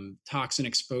 toxin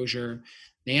exposure,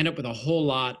 they end up with a whole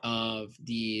lot of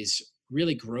these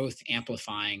really growth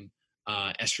amplifying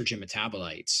estrogen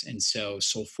metabolites. And so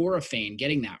sulforaphane,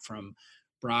 getting that from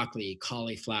broccoli,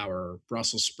 cauliflower,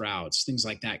 Brussels sprouts, things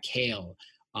like that, kale.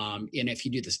 And if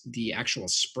you do the actual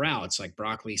sprouts, like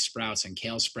broccoli sprouts and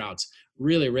kale sprouts,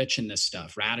 really rich in this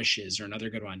stuff. Radishes are another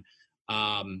good one.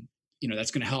 Um,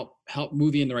 that's going to help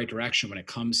move you in the right direction when it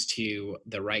comes to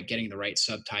getting the right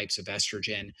subtypes of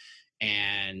estrogen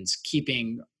and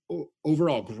keeping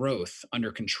overall growth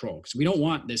under control, because we don't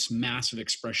want this massive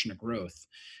expression of growth.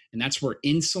 And that's where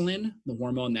insulin, the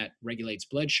hormone that regulates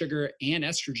blood sugar, and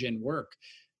estrogen work.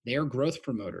 They are growth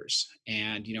promoters.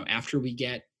 And after we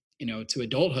get to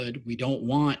adulthood, we don't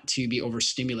want to be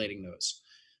overstimulating those.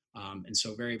 And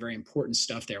so very, very important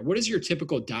stuff there. What does your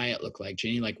typical diet look like,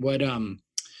 Jenny? Like what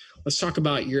let's talk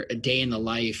about a day in the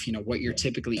life, what you're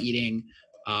typically eating.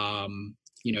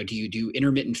 Do you do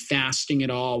intermittent fasting at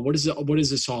all? What does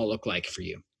this all look like for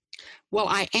you? Well,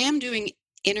 I am doing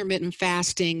intermittent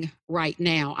fasting right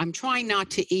now. I'm trying not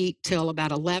to eat till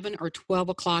about 11 or 12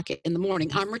 o'clock in the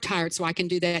morning. I'm retired, so I can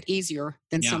do that easier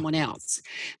than Yeah. someone else.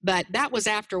 But that was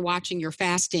after watching your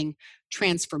fasting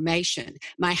transformation.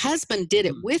 My husband did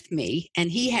it Mm. with me,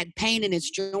 and he had pain in his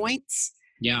joints.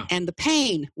 Yeah. And the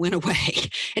pain went away.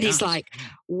 And Yeah. he's like,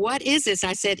 "What is this?"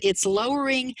 I said, "It's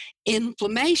lowering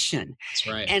inflammation." That's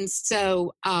right. And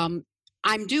so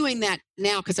I'm doing that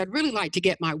now because I'd really like to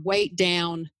get my weight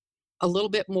down a little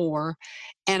bit more.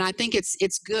 And I think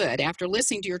it's good. After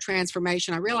listening to your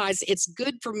transformation, I realize it's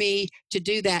good for me to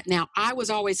do that. Now, I was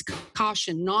always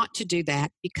cautioned not to do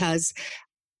that because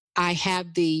I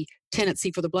have the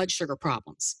tendency for the blood sugar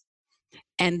problems.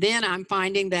 And then I'm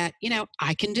finding that,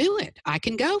 I can do it. I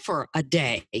can go for a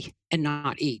day and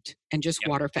not eat and just Yep.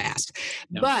 water fast.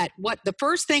 Yep. But what the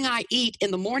first thing I eat in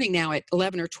the morning now at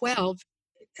 11 or 12,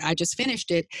 I just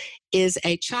finished it, is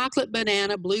a chocolate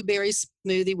banana blueberry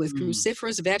smoothie with Mm.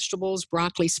 cruciferous vegetables,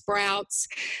 broccoli sprouts,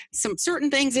 some certain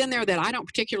things in there that I don't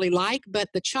particularly like, but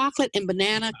the chocolate and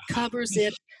banana covers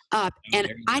it up. Oh, And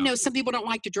there you I go. know some people don't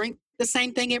like to drink the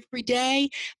same thing every day,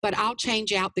 but I'll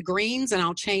change out the greens and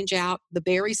I'll change out the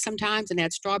berries sometimes and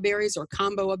add strawberries or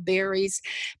combo of berries.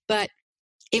 But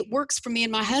it works for me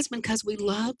and my husband because we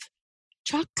love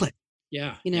chocolate,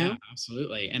 Yeah. you Yeah. know?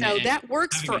 Absolutely. And So and that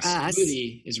works having a for us.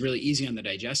 smoothie is really easy on the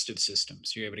digestive system,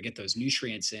 so you're able to get those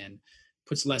nutrients in.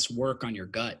 Puts less work on your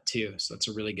gut too, so that's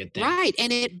a really good thing. Right.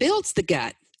 And it builds the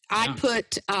gut. I Yeah.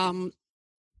 put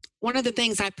one of the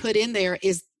things I put in there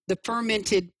is the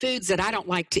fermented foods that I don't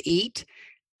like to eat.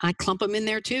 I clump them in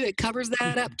there too. It covers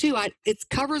that up too. It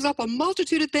covers up a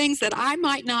multitude of things that I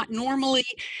might not normally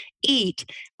eat,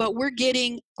 but we're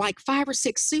getting like 5 or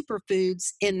 6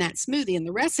 superfoods in that smoothie. And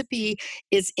the recipe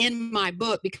is in my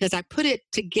book because I put it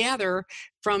together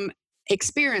from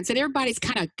experience, and everybody's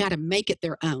kind of got to make it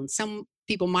their own. Some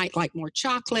people might like more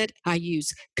chocolate. I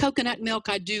use coconut milk.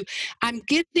 I'm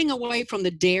getting away from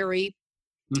the dairy.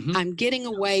 Hmm. I'm getting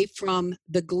away from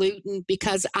the gluten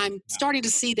because I'm Yeah. starting to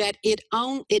see that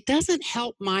it doesn't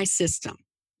help my system.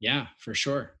 Yeah, for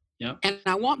sure. Yep. And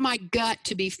I want my gut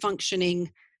to be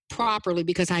functioning properly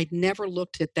because I'd never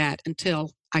looked at that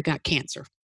until I got cancer.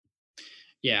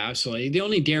 Yeah, absolutely. The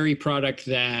only dairy product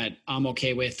that I'm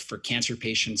okay with for cancer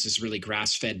patients is really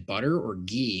grass-fed butter or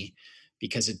ghee,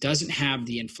 because it doesn't have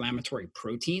the inflammatory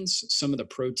proteins. Some of the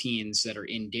proteins that are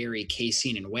in dairy,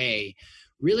 casein and whey,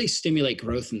 really stimulate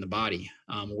growth in the body.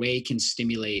 Whey can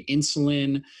stimulate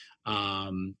insulin.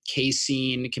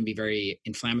 Casein can be very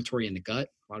inflammatory in the gut.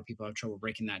 A lot of people have trouble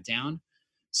breaking that down.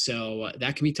 So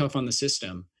that can be tough on the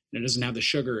system. And it doesn't have the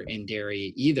sugar in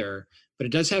dairy either, but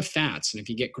it does have fats. And if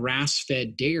you get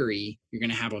grass-fed dairy, you're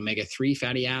going to have omega-3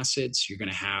 fatty acids. You're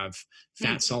going to have Mm.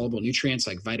 fat-soluble nutrients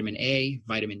like vitamin A,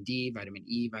 vitamin D, vitamin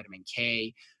E, vitamin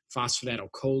K,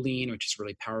 phosphatidylcholine, which is a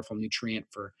really powerful nutrient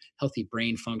for healthy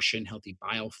brain function, healthy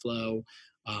bile flow,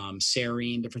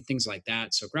 serine, different things like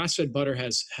that. So grass-fed butter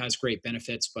has great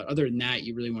benefits, but other than that,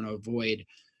 you really want to avoid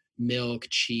milk,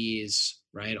 cheese,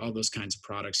 right? All those kinds of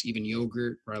products, even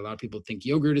yogurt, where a lot of people think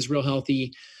yogurt is real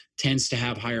healthy, tends to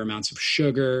have higher amounts of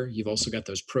sugar. You've also got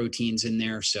those proteins in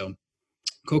there. So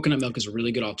coconut milk is a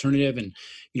really good alternative. And,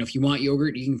 if you want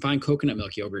yogurt, you can find coconut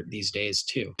milk yogurt these days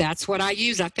too. That's what I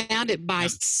use. I found it by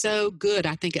So Good.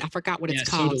 I forgot what it's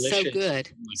called. So Good.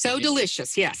 So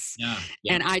delicious. Yes. Yeah.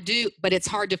 And I do, but it's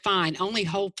hard to find. Only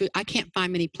Whole Food. I can't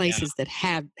find many places that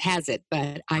has it,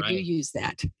 but I do use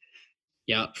that.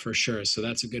 Yeah, for sure. So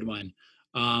that's a good one.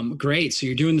 Great. So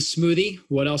you're doing the smoothie.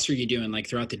 What else are you doing like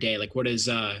throughout the day? Like what is,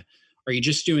 are you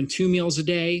just doing 2 meals a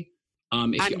day?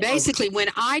 When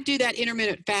I do that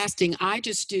intermittent fasting, I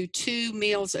just do 2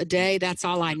 meals a day. That's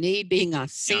all I need, being a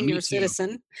senior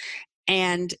citizen.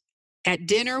 And at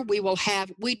dinner, we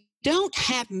don't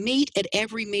have meat at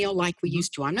every meal like we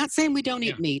used to. I'm not saying we don't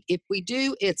eat meat. If we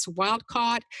do, it's wild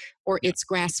caught or it's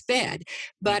grass fed.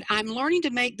 But I'm learning to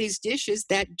make these dishes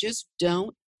that just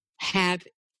don't have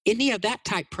any of that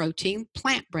type protein,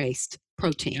 plant-based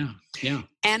protein. Yeah.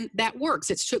 And that works.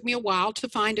 It took me a while to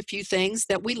find a few things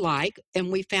that we like,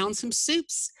 and we found some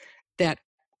soups that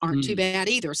aren't too bad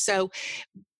either. So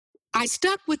I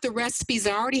stuck with the recipes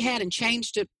I already had and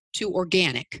changed it to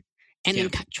organic, and then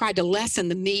tried to lessen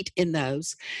the meat in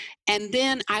those. And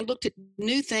then I looked at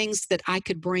new things that I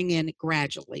could bring in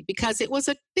gradually, because it was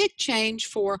a big change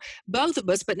for both of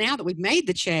us. But now that we've made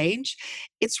the change,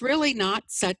 it's really not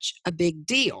such a big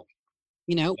deal.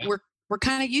 We're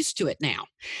kind of used to it now.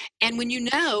 And when you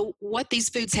know what these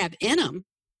foods have in them,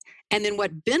 and then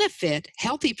what benefit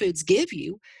healthy foods give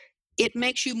you, it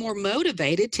makes you more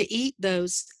motivated to eat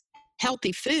those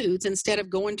healthy foods instead of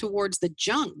going towards the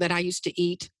junk that I used to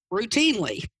eat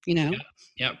routinely,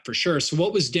 Yeah, for sure. So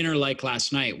what was dinner like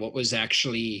last night? What was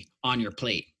actually on your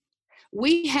plate?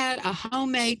 We had a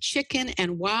homemade chicken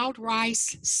and wild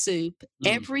rice soup,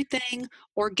 everything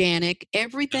organic,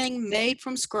 everything made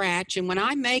from scratch. And when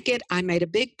I make it, I made a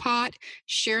big pot,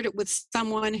 shared it with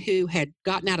someone who had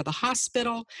gotten out of the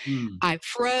hospital. I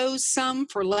froze some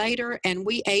for later, and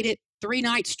we ate it 3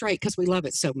 nights straight because we love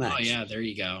it so much. Oh, yeah, there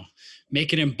you go.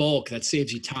 Make it in bulk. That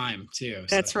saves you time, too.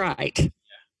 That's right.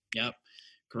 Yep.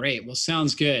 Great. Well,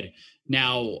 sounds good.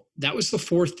 Now, that was the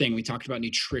 4th thing. We talked about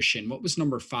nutrition. What was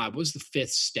number 5? What was the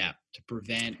 5th step to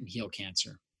prevent and heal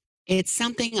cancer? It's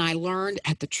something I learned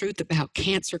at the Truth About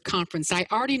Cancer conference. I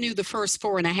already knew the first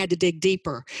 4 and I had to dig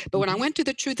deeper. But when I went to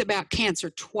the Truth About Cancer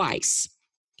twice,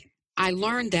 I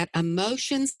learned that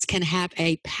emotions can have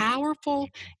a powerful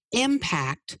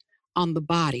impact on the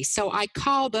body. So I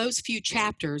call those few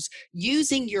chapters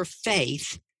Using Your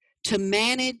Faith to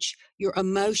Manage Your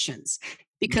Emotions.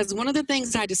 Because one of the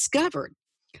things I discovered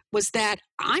was that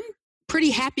I'm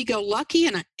pretty happy-go-lucky,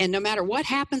 and no matter what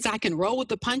happens, I can roll with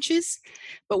the punches.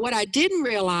 But what I didn't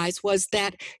realize was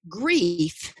that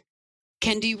grief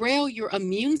can derail your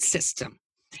immune system.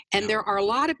 And there are a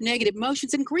lot of negative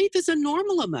emotions, and grief is a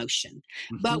normal emotion.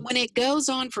 But when it goes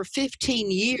on for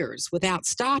 15 years without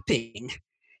stopping,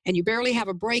 and you barely have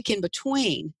a break in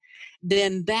between,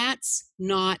 then that's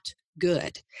not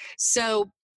good.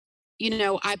 So,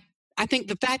 I think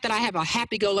the fact that I have a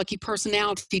happy-go-lucky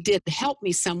personality did help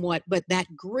me somewhat, but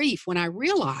that grief, when I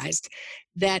realized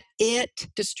that it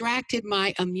distracted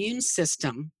my immune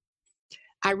system,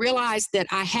 I realized that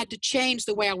I had to change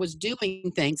the way I was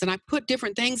doing things. And I put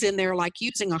different things in there, like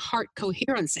using a heart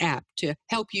coherence app to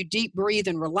help you deep breathe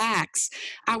and relax.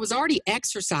 I was already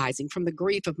exercising from the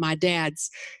grief of my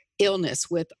dad's illness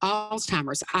with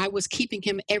Alzheimer's. I was keeping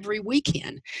him every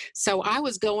weekend. So I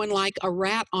was going like a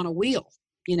rat on a wheel,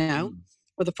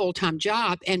 with a full-time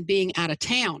job and being out of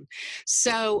town.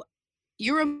 So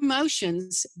your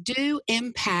emotions do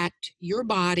impact your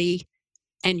body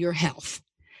and your health.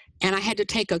 And I had to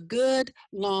take a good,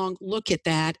 long look at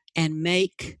that and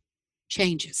make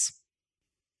changes.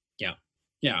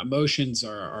 Yeah. Emotions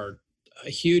are a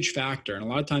huge factor. And a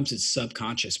lot of times it's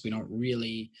subconscious. We don't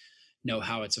really know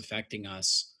how it's affecting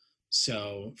us.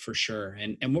 So for sure.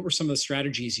 And what were some of the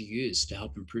strategies you used to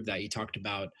help improve that? You talked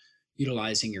about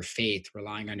utilizing your faith,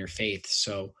 relying on your faith.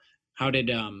 So how did,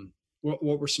 what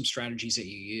were some strategies that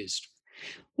you used?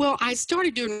 Well, I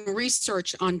started doing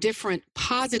research on different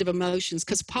positive emotions,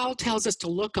 because Paul tells us to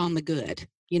look on the good,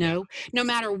 no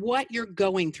matter what you're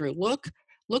going through, look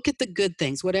at the good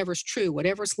things, whatever's true,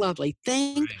 whatever's lovely,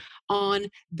 think on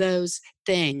those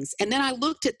things. And then I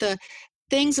looked at the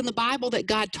things in the Bible that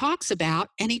God talks about,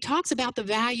 and he talks about the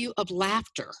value of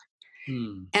laughter.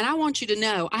 And I want you to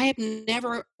know, I have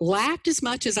never laughed as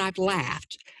much as I've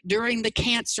laughed during the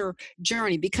cancer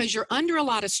journey, because you're under a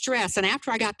lot of stress. And after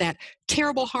I got that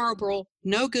terrible, horrible,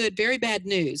 no good, very bad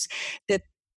news that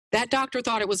That doctor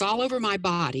thought it was all over my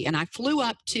body. And I flew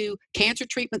up to Cancer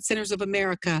Treatment Centers of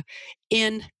America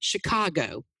in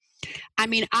Chicago. I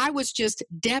mean, I was just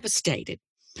devastated.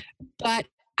 But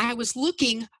I was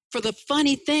looking for the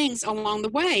funny things along the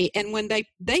way. And when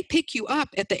they pick you up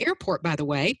at the airport, by the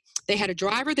way, they had a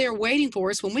driver there waiting for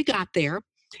us when we got there.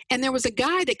 And there was a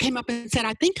guy that came up and said,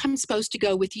 I think I'm supposed to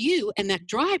go with you and that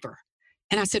driver.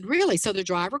 And I said, really? So the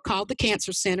driver called the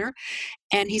cancer center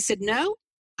and he said, no,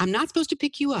 I'm not supposed to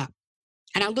pick you up.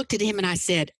 And I looked at him and I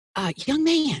said, young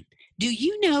man, do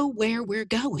you know where we're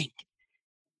going?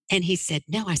 And he said,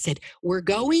 no. I said, we're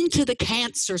going to the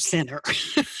cancer center.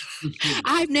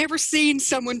 I've never seen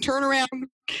someone turn around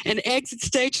and exit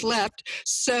stage left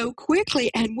so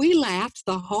quickly. And we laughed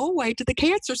the whole way to the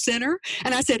cancer center.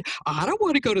 And I said, I don't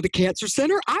want to go to the cancer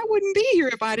center. I wouldn't be here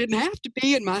if I didn't have to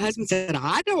be. And my husband said,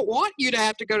 I don't want you to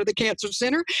have to go to the cancer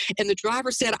center. And the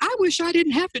driver said, I wish I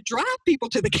didn't have to drive people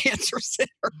to the cancer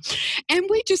center. And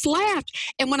we just laughed.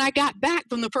 And when I got back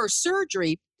from the first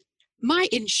surgery, my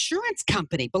insurance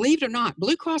company, believe it or not,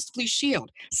 Blue Cross Blue Shield,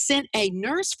 sent a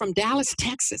nurse from Dallas,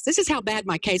 Texas. This is how bad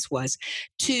my case was,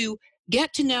 to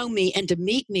get to know me and to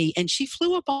meet me. And she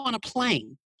flew up on a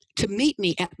plane to meet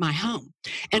me at my home.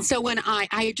 And so when I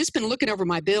had just been looking over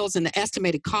my bills and the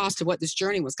estimated cost of what this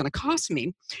journey was going to cost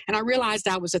me, and I realized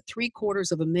I was a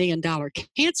 $750,000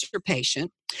 cancer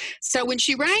patient. So when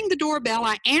she rang the doorbell,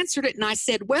 I answered it and I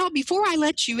said, well, before I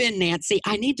let you in, Nancy,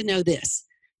 I need to know this.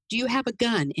 Do you have a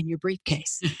gun in your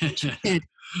briefcase? And she said,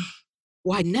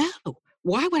 why, no.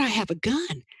 Why would I have a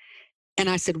gun? And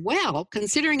I said, well,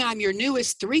 considering I'm your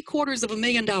newest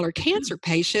 $750,000 cancer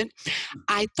patient,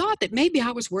 I thought that maybe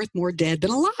I was worth more dead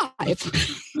than alive.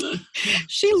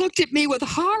 She looked at me with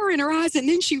horror in her eyes, and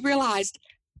then she realized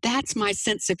that's my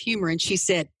sense of humor. And she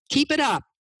said, keep it up.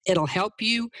 It'll help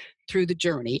you through the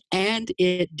journey. And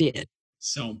it did.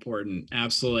 So important.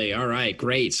 Absolutely. All right.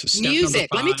 Great. So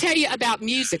music. Let me tell you about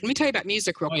music. Let me tell you about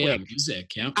music real quick. Yeah,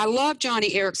 music. Yeah. I love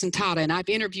Johnny Erickson Tata, and I've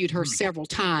interviewed her several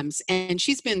times, and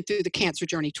she's been through the cancer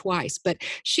journey twice, but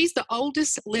she's the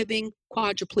oldest living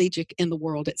quadriplegic in the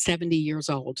world at 70 years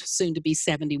old, soon to be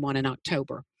 71 in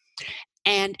October.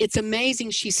 And it's amazing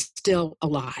she's still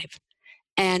alive.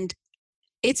 And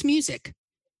it's music.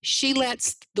 She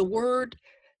lets the word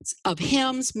of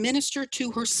hymns minister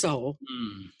to her soul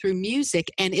through music,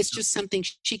 and it's just something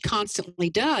she constantly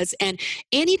does. And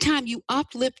anytime you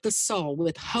uplift the soul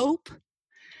with hope,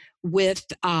 with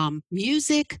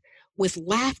music, with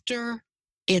laughter,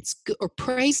 or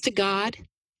praise to God,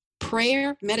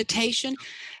 prayer, meditation,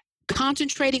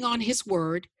 concentrating on His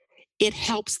Word, it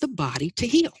helps the body to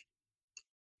heal.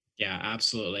 Yeah,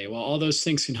 absolutely. Well, all those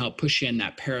things can help push you in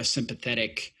that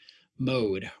parasympathetic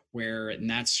mode and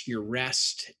that's your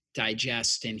rest,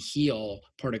 digest, and heal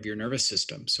part of your nervous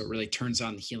system. So it really turns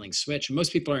on the healing switch. And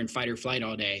most people are in fight or flight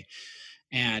all day.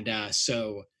 And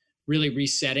so really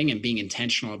resetting and being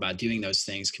intentional about doing those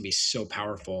things can be so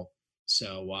powerful.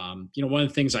 So, one of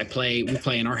the things we play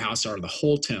in our house are the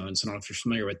whole tones. I don't know if you're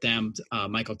familiar with them,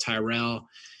 Michael Tyrell.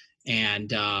 And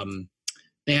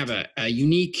they have a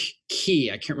unique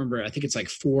key. I can't remember. I think it's like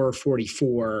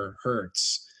 444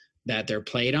 hertz that they're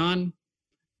played on.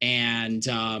 And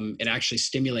it actually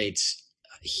stimulates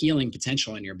healing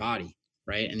potential in your body,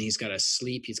 right? And he's got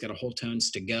a whole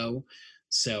tones to go,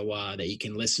 so that you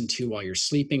can listen to while you're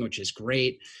sleeping, which is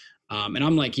great. And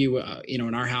I'm like you,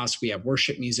 in our house, we have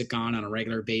worship music on a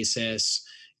regular basis,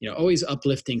 always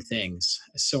uplifting things.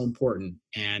 It's so important.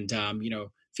 And,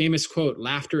 famous quote,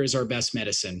 laughter is our best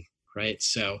medicine, right?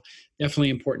 So definitely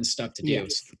important stuff to do.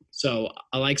 Yes. So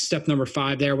I like step number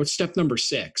 5 there. What's step number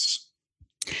 6?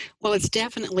 Well, it's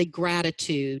definitely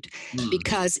gratitude,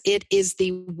 because it is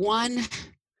the one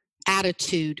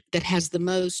attitude that has the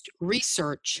most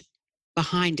research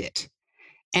behind it.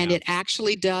 And it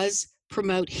actually does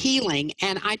promote healing.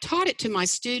 And I taught it to my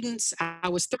students. I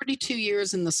was 32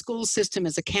 years in the school system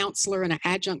as a counselor and an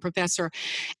adjunct professor.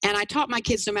 And I taught my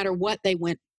kids, no matter what they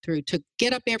went through, to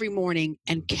get up every morning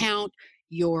and count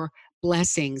your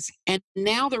blessings. And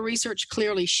now the research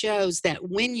clearly shows that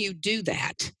when you do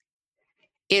that,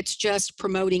 it's just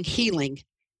promoting healing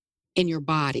in your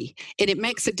body, and it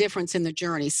makes a difference in the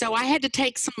journey. So I had to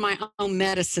take some of my own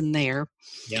medicine there.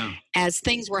 Yeah. As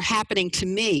things were happening to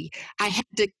me, I had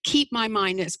to keep my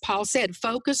mind, as Paul said,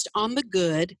 focused on the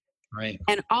good, right,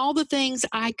 and all the things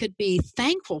I could be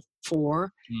thankful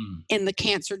for in the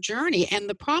cancer journey. And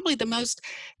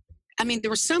there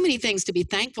were so many things to be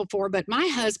thankful for, but my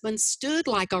husband stood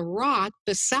like a rock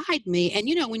beside me. And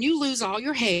when you lose all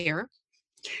your hair,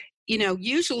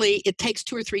 usually it takes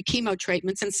 2 or 3 chemo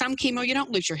treatments, and some chemo, you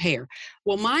don't lose your hair.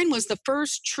 Well, mine was the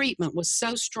first treatment was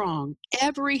so strong,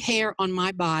 every hair on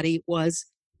my body was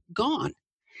gone.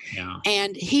 Yeah.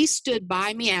 And he stood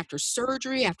by me after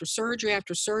surgery, after surgery,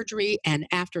 after surgery, and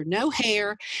after no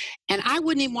hair. And I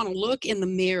wouldn't even want to look in the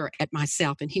mirror at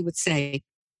myself. And he would say,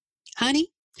 honey,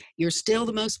 you're still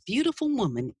the most beautiful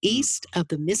woman east of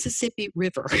the Mississippi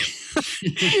River.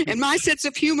 And my sense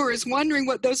of humor is wondering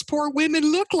what those poor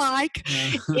women look like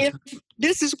if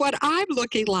this is what I'm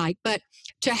looking like. But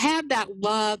to have that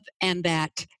love and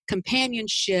that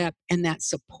companionship and that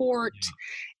support,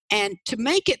 and to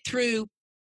make it through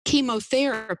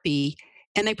chemotherapy,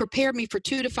 and they prepared me for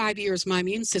 2 to 5 years, my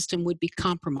immune system would be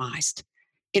compromised.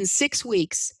 In 6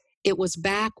 weeks, it was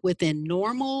back within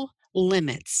normal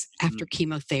limits after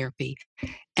chemotherapy.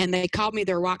 And they called me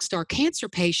their rock star cancer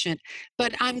patient,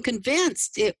 but I'm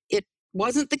convinced it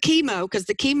wasn't the chemo, because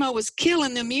the chemo was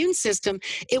killing the immune system.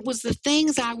 It was the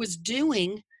things I was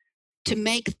doing to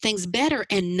make things better.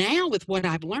 And now with what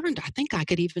I've learned, I think I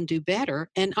could even do better,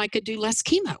 and I could do less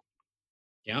chemo.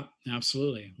 Yeah,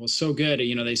 absolutely. Well, so good.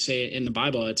 They say in the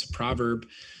Bible, it's a proverb,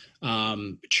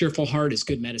 cheerful heart is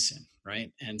good medicine,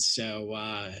 right? And so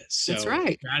That's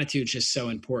right. gratitude is just so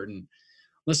important.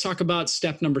 Let's talk about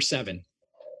step number 7.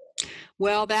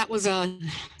 Well, that was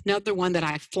another one that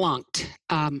I flunked.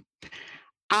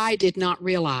 I did not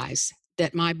realize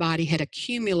that my body had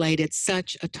accumulated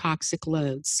such a toxic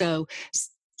load. So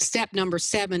step number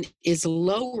 7 is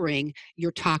lowering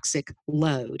your toxic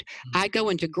load. I go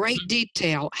into great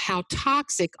detail how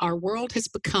toxic our world has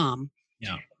become.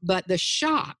 Yeah. But the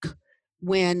shock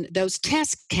when those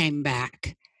tests came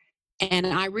back and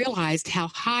I realized how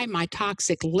high my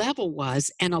toxic level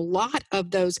was, and a lot of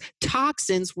those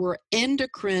toxins were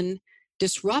endocrine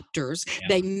disruptors. Yeah.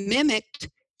 They mimicked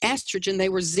estrogen. They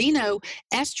were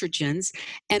xenoestrogens.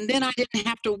 And then I didn't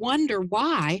have to wonder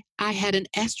why I had an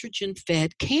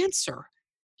estrogen-fed cancer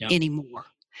anymore.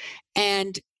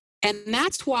 And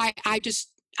that's why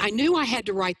I knew I had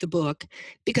to write the book,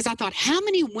 because I thought, how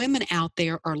many women out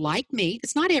there are like me?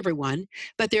 It's not everyone,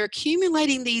 but they're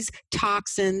accumulating these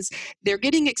toxins. They're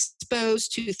getting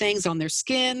exposed to things on their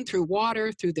skin, through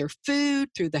water, through their food,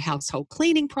 through the household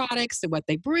cleaning products, and what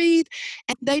they breathe.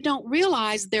 And they don't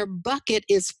realize their bucket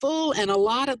is full, and a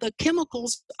lot of the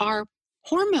chemicals are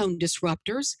hormone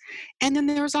disruptors. And then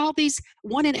there's all these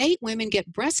 1 in 8 women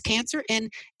get breast cancer,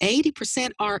 and 80%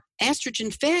 are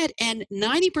estrogen fed, and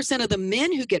 90% of the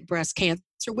men who get breast cancer,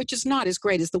 which is not as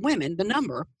great as the women, the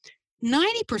number,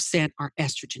 90% are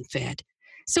estrogen fed.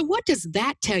 So what does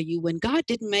that tell you when God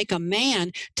didn't make a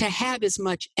man to have as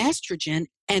much estrogen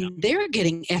and they're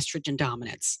getting estrogen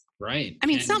dominance? Right. I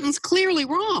mean, something's clearly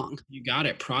wrong. You got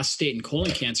it. Prostate and colon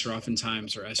cancer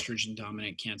oftentimes are estrogen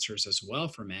dominant cancers as well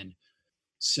for men.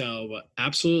 So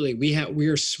absolutely, we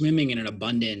are swimming in an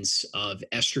abundance of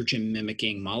estrogen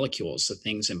mimicking molecules, so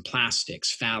things in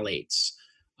plastics, phthalates,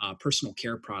 personal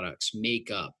care products,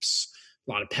 makeups,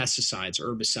 a lot of pesticides,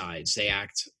 herbicides. They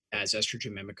act as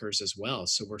estrogen mimickers as well.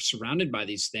 So we're surrounded by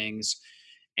these things.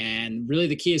 And really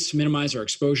the key is to minimize our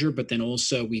exposure, but then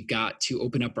also we've got to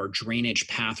open up our drainage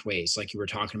pathways, like you were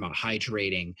talking about,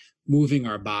 hydrating, moving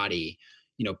our body,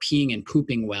 peeing and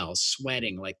pooping well,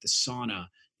 sweating, like the sauna.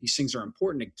 These things are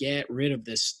important to get rid of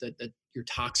your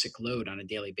toxic load on a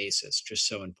daily basis. Just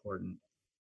so important.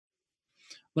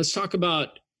 Let's talk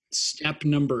about step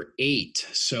number 8.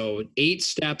 So 8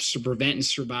 steps to prevent and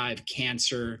survive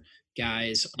cancer.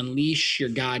 Guys, unleash your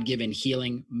God-given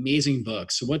healing. Amazing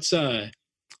book. So what's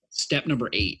step number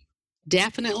 8?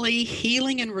 Definitely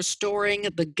healing and restoring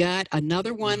the gut.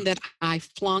 Another one that I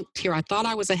flunked here. I thought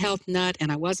I was a health nut,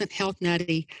 and I wasn't health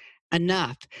nutty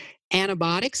enough.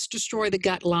 Antibiotics destroy the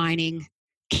gut lining.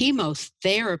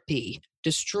 Chemotherapy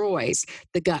destroys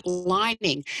the gut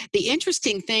lining. The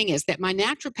interesting thing is that my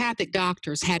naturopathic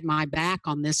doctors had my back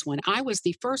on this one. I was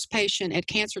the first patient at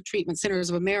Cancer Treatment Centers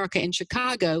of America in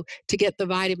Chicago to get the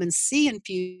vitamin C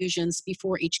infusions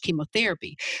before each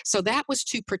chemotherapy. So that was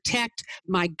to protect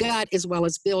my gut as well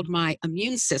as build my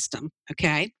immune system,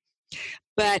 okay?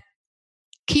 But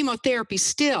chemotherapy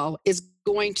still is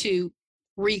going to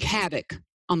wreak havoc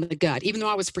on the gut. Even though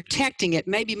I was protecting it,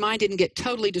 maybe mine didn't get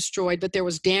totally destroyed, but there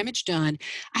was damage done.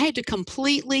 I had to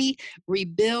completely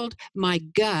rebuild my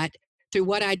gut through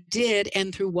what I did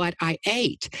and through what I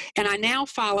ate. And I now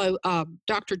follow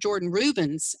Dr. Jordan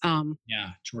Rubin's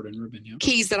Jordan Rubin,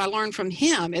 keys that I learned from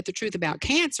him at The Truth About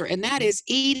Cancer. And that is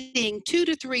eating 2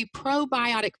 to 3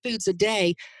 probiotic foods a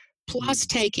day, plus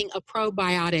taking a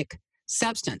probiotic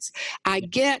substance. I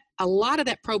get a lot of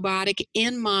that probiotic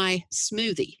in my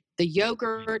smoothie, the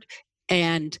yogurt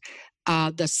and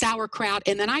the sauerkraut,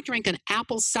 and then I drink an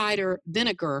apple cider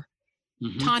vinegar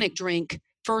Hmm. tonic drink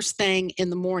first thing in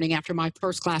the morning after my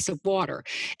first glass of water.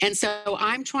 And so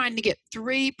I'm trying to get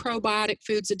 3 probiotic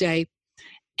foods a day,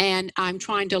 and I'm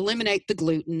trying to eliminate the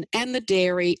gluten and the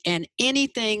dairy and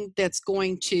anything that's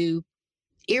going to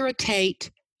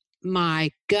irritate my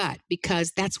gut,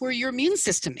 because that's where your immune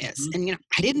system is. Hmm. And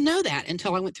I didn't know that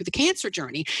until I went through the cancer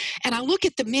journey. And I look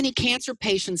at the many cancer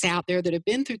patients out there that have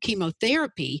been through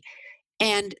chemotherapy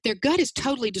and their gut is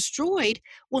totally destroyed.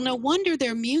 Well, no wonder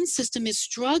their immune system is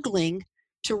struggling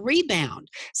to rebound.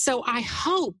 So I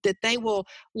hope that they will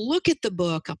look at the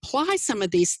book, apply some of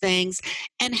these things,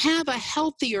 and have a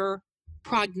healthier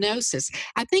prognosis.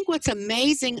 I think what's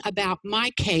amazing about my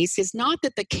case is not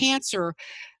that the cancer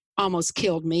almost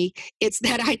killed me, it's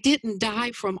that I didn't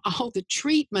die from all the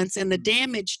treatments and the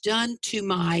damage done to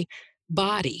my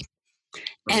body.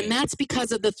 And Right. that's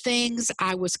because of the things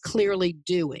I was clearly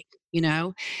doing, you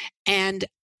know? And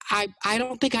I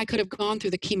don't think I could have gone through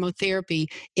the chemotherapy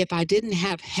if I didn't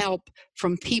have help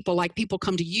from people like people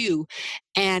come to you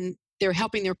and they're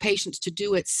helping their patients to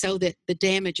do it so that the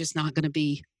damage is not going to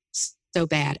be so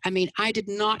bad. I mean, I did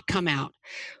not come out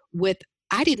with,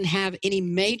 I didn't have any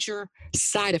major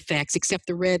side effects except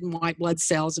the red and white blood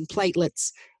cells and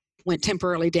platelets went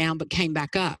temporarily down but came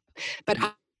back up. But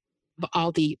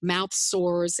all the mouth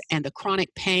sores and the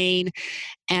chronic pain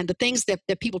and the things that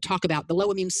people talk about, the low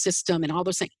immune system and all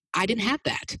those things. I didn't have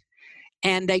that.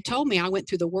 And they told me I went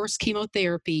through the worst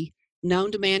chemotherapy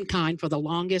known to mankind for the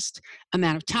longest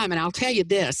amount of time. And I'll tell you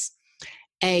this,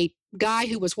 a guy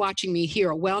who was watching me here,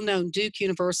 a well known Duke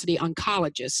University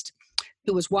oncologist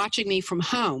who was watching me from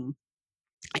home,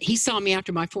 he saw me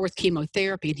after my 4th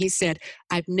chemotherapy and he said,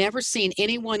 I've never seen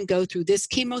anyone go through this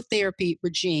chemotherapy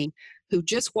regime who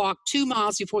just walked 2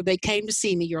 miles before they came to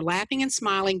see me. You're laughing and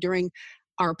smiling during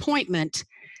our appointment.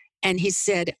 And he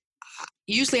said,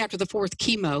 usually after the 4th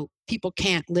chemo, people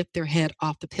can't lift their head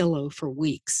off the pillow for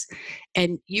weeks.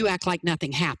 And you act like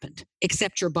nothing happened,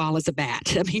 except your ball is a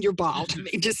bat. I mean, you're bald. I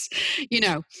mean, just, you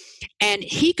know. And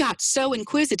he got so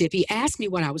inquisitive. He asked me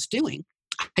what I was doing.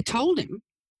 I told him.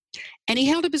 And he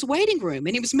held up his waiting room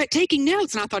and he was taking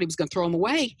notes. And I thought he was going to throw them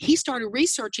away. He started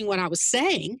researching what I was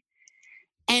saying.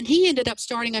 And he ended up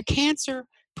starting a cancer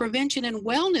prevention and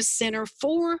wellness center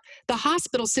for the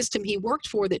hospital system he worked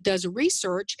for that does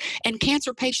research and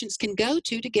cancer patients can go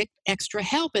to get extra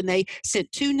help. And they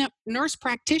sent 2 nurse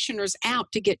practitioners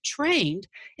out to get trained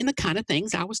in the kind of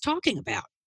things I was talking about.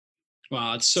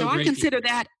 Wow, it's so So I great. consider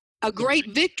that a great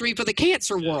victory for the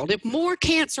cancer world if more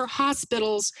cancer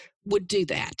hospitals would do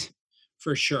that.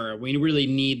 For sure. We really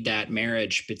need that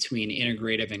marriage between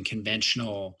integrative and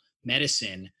conventional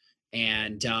medicine.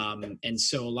 And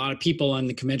so a lot of people in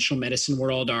the conventional medicine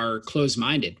world are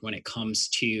closed-minded when it comes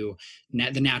to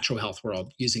the natural health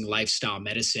world using lifestyle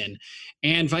medicine,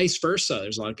 and vice versa.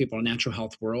 There's a lot of people in the natural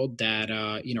health world that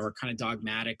are kind of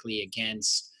dogmatically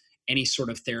against any sort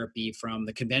of therapy from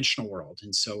the conventional world.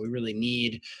 And so we really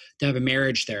need to have a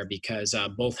marriage there because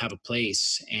both have a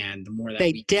place. And the more that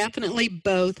They we definitely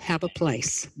both have a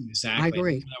place. I exactly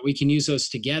agree. we can use those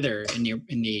together in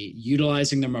the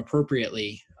utilizing them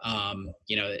appropriately,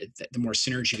 the more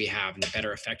synergy we have and the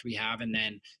better effect we have. And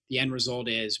then the end result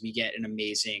is we get an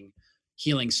amazing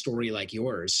healing story like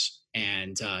yours.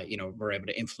 And we're able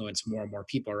to influence more and more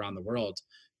people around the world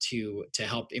to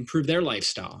help improve their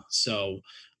lifestyle. So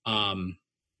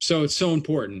it's so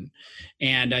important.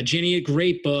 And Jenny, a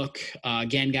great book.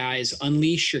 Again, guys,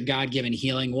 Unleash Your God-Given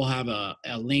Healing. We'll have a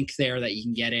link there that you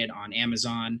can get it on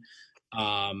Amazon,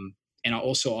 and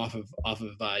also off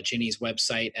of Jenny's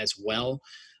website as well.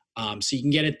 So you can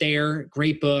get it there.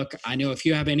 Great book. I know if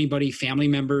you have anybody, family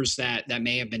members that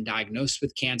may have been diagnosed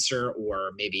with cancer,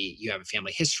 or maybe you have a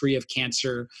family history of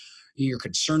cancer, you're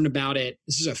concerned about it,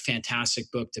 this is a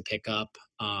fantastic book to pick up.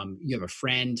 You have a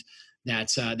friend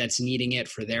that's needing it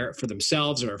for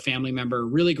themselves or a family member.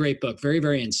 Really great book. Very,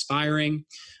 very inspiring,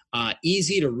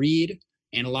 easy to read,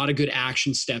 and a lot of good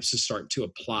action steps to start to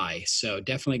apply. So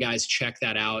definitely, guys, check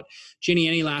that out. Jenny,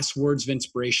 any last words of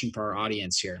inspiration for our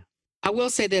audience here? I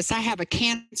will say this, I have a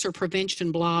cancer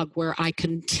prevention blog where I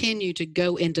continue to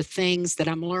go into things that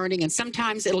I'm learning, and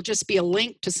sometimes it'll just be a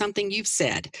link to something you've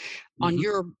said on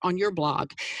your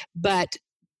blog. But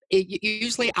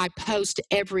usually I post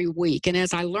every week, and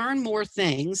as I learn more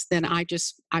things, then I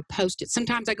post it.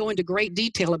 Sometimes I go into great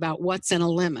detail about what's in a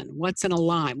lemon, what's in a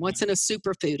lime, what's in a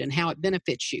superfood, and how it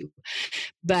benefits you.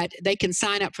 But they can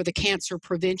sign up for the cancer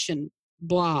prevention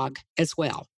blog as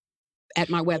well at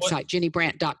my website,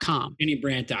 jennybrandt.com.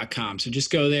 jennybrandt.com. So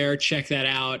just go there, check that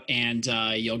out, and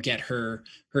you'll get her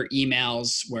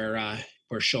emails where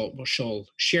where she'll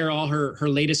share all her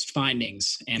latest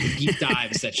findings and deep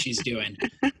dives that she's doing.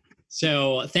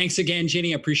 So thanks again,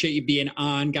 Jenny. I appreciate you being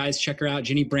on. Guys, check her out,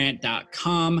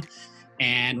 jennybrandt.com.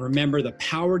 And remember, the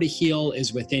power to heal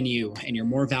is within you, and you're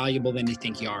more valuable than you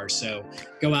think you are. So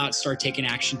go out, start taking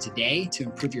action today to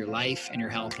improve your life and your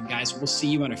health. And guys, we'll see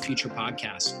you on a future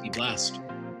podcast. Be blessed.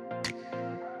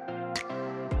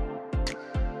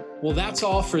 Well, that's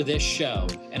all for this show.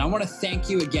 And I want to thank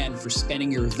you again for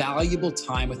spending your valuable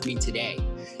time with me today.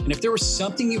 And if there was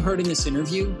something you heard in this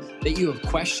interview that you have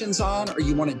questions on or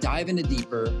you want to dive into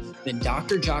deeper, then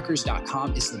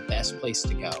drjockers.com is the best place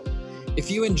to go. If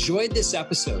you enjoyed this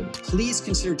episode, please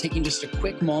consider taking just a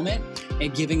quick moment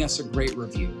and giving us a great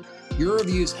review. Your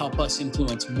reviews help us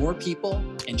influence more people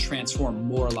and transform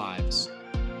more lives.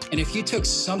 And if you took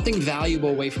something valuable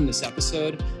away from this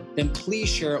episode, then please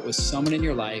share it with someone in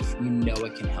your life you know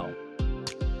it can help.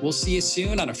 We'll see you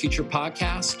soon on a future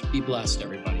podcast. Be blessed,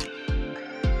 everybody.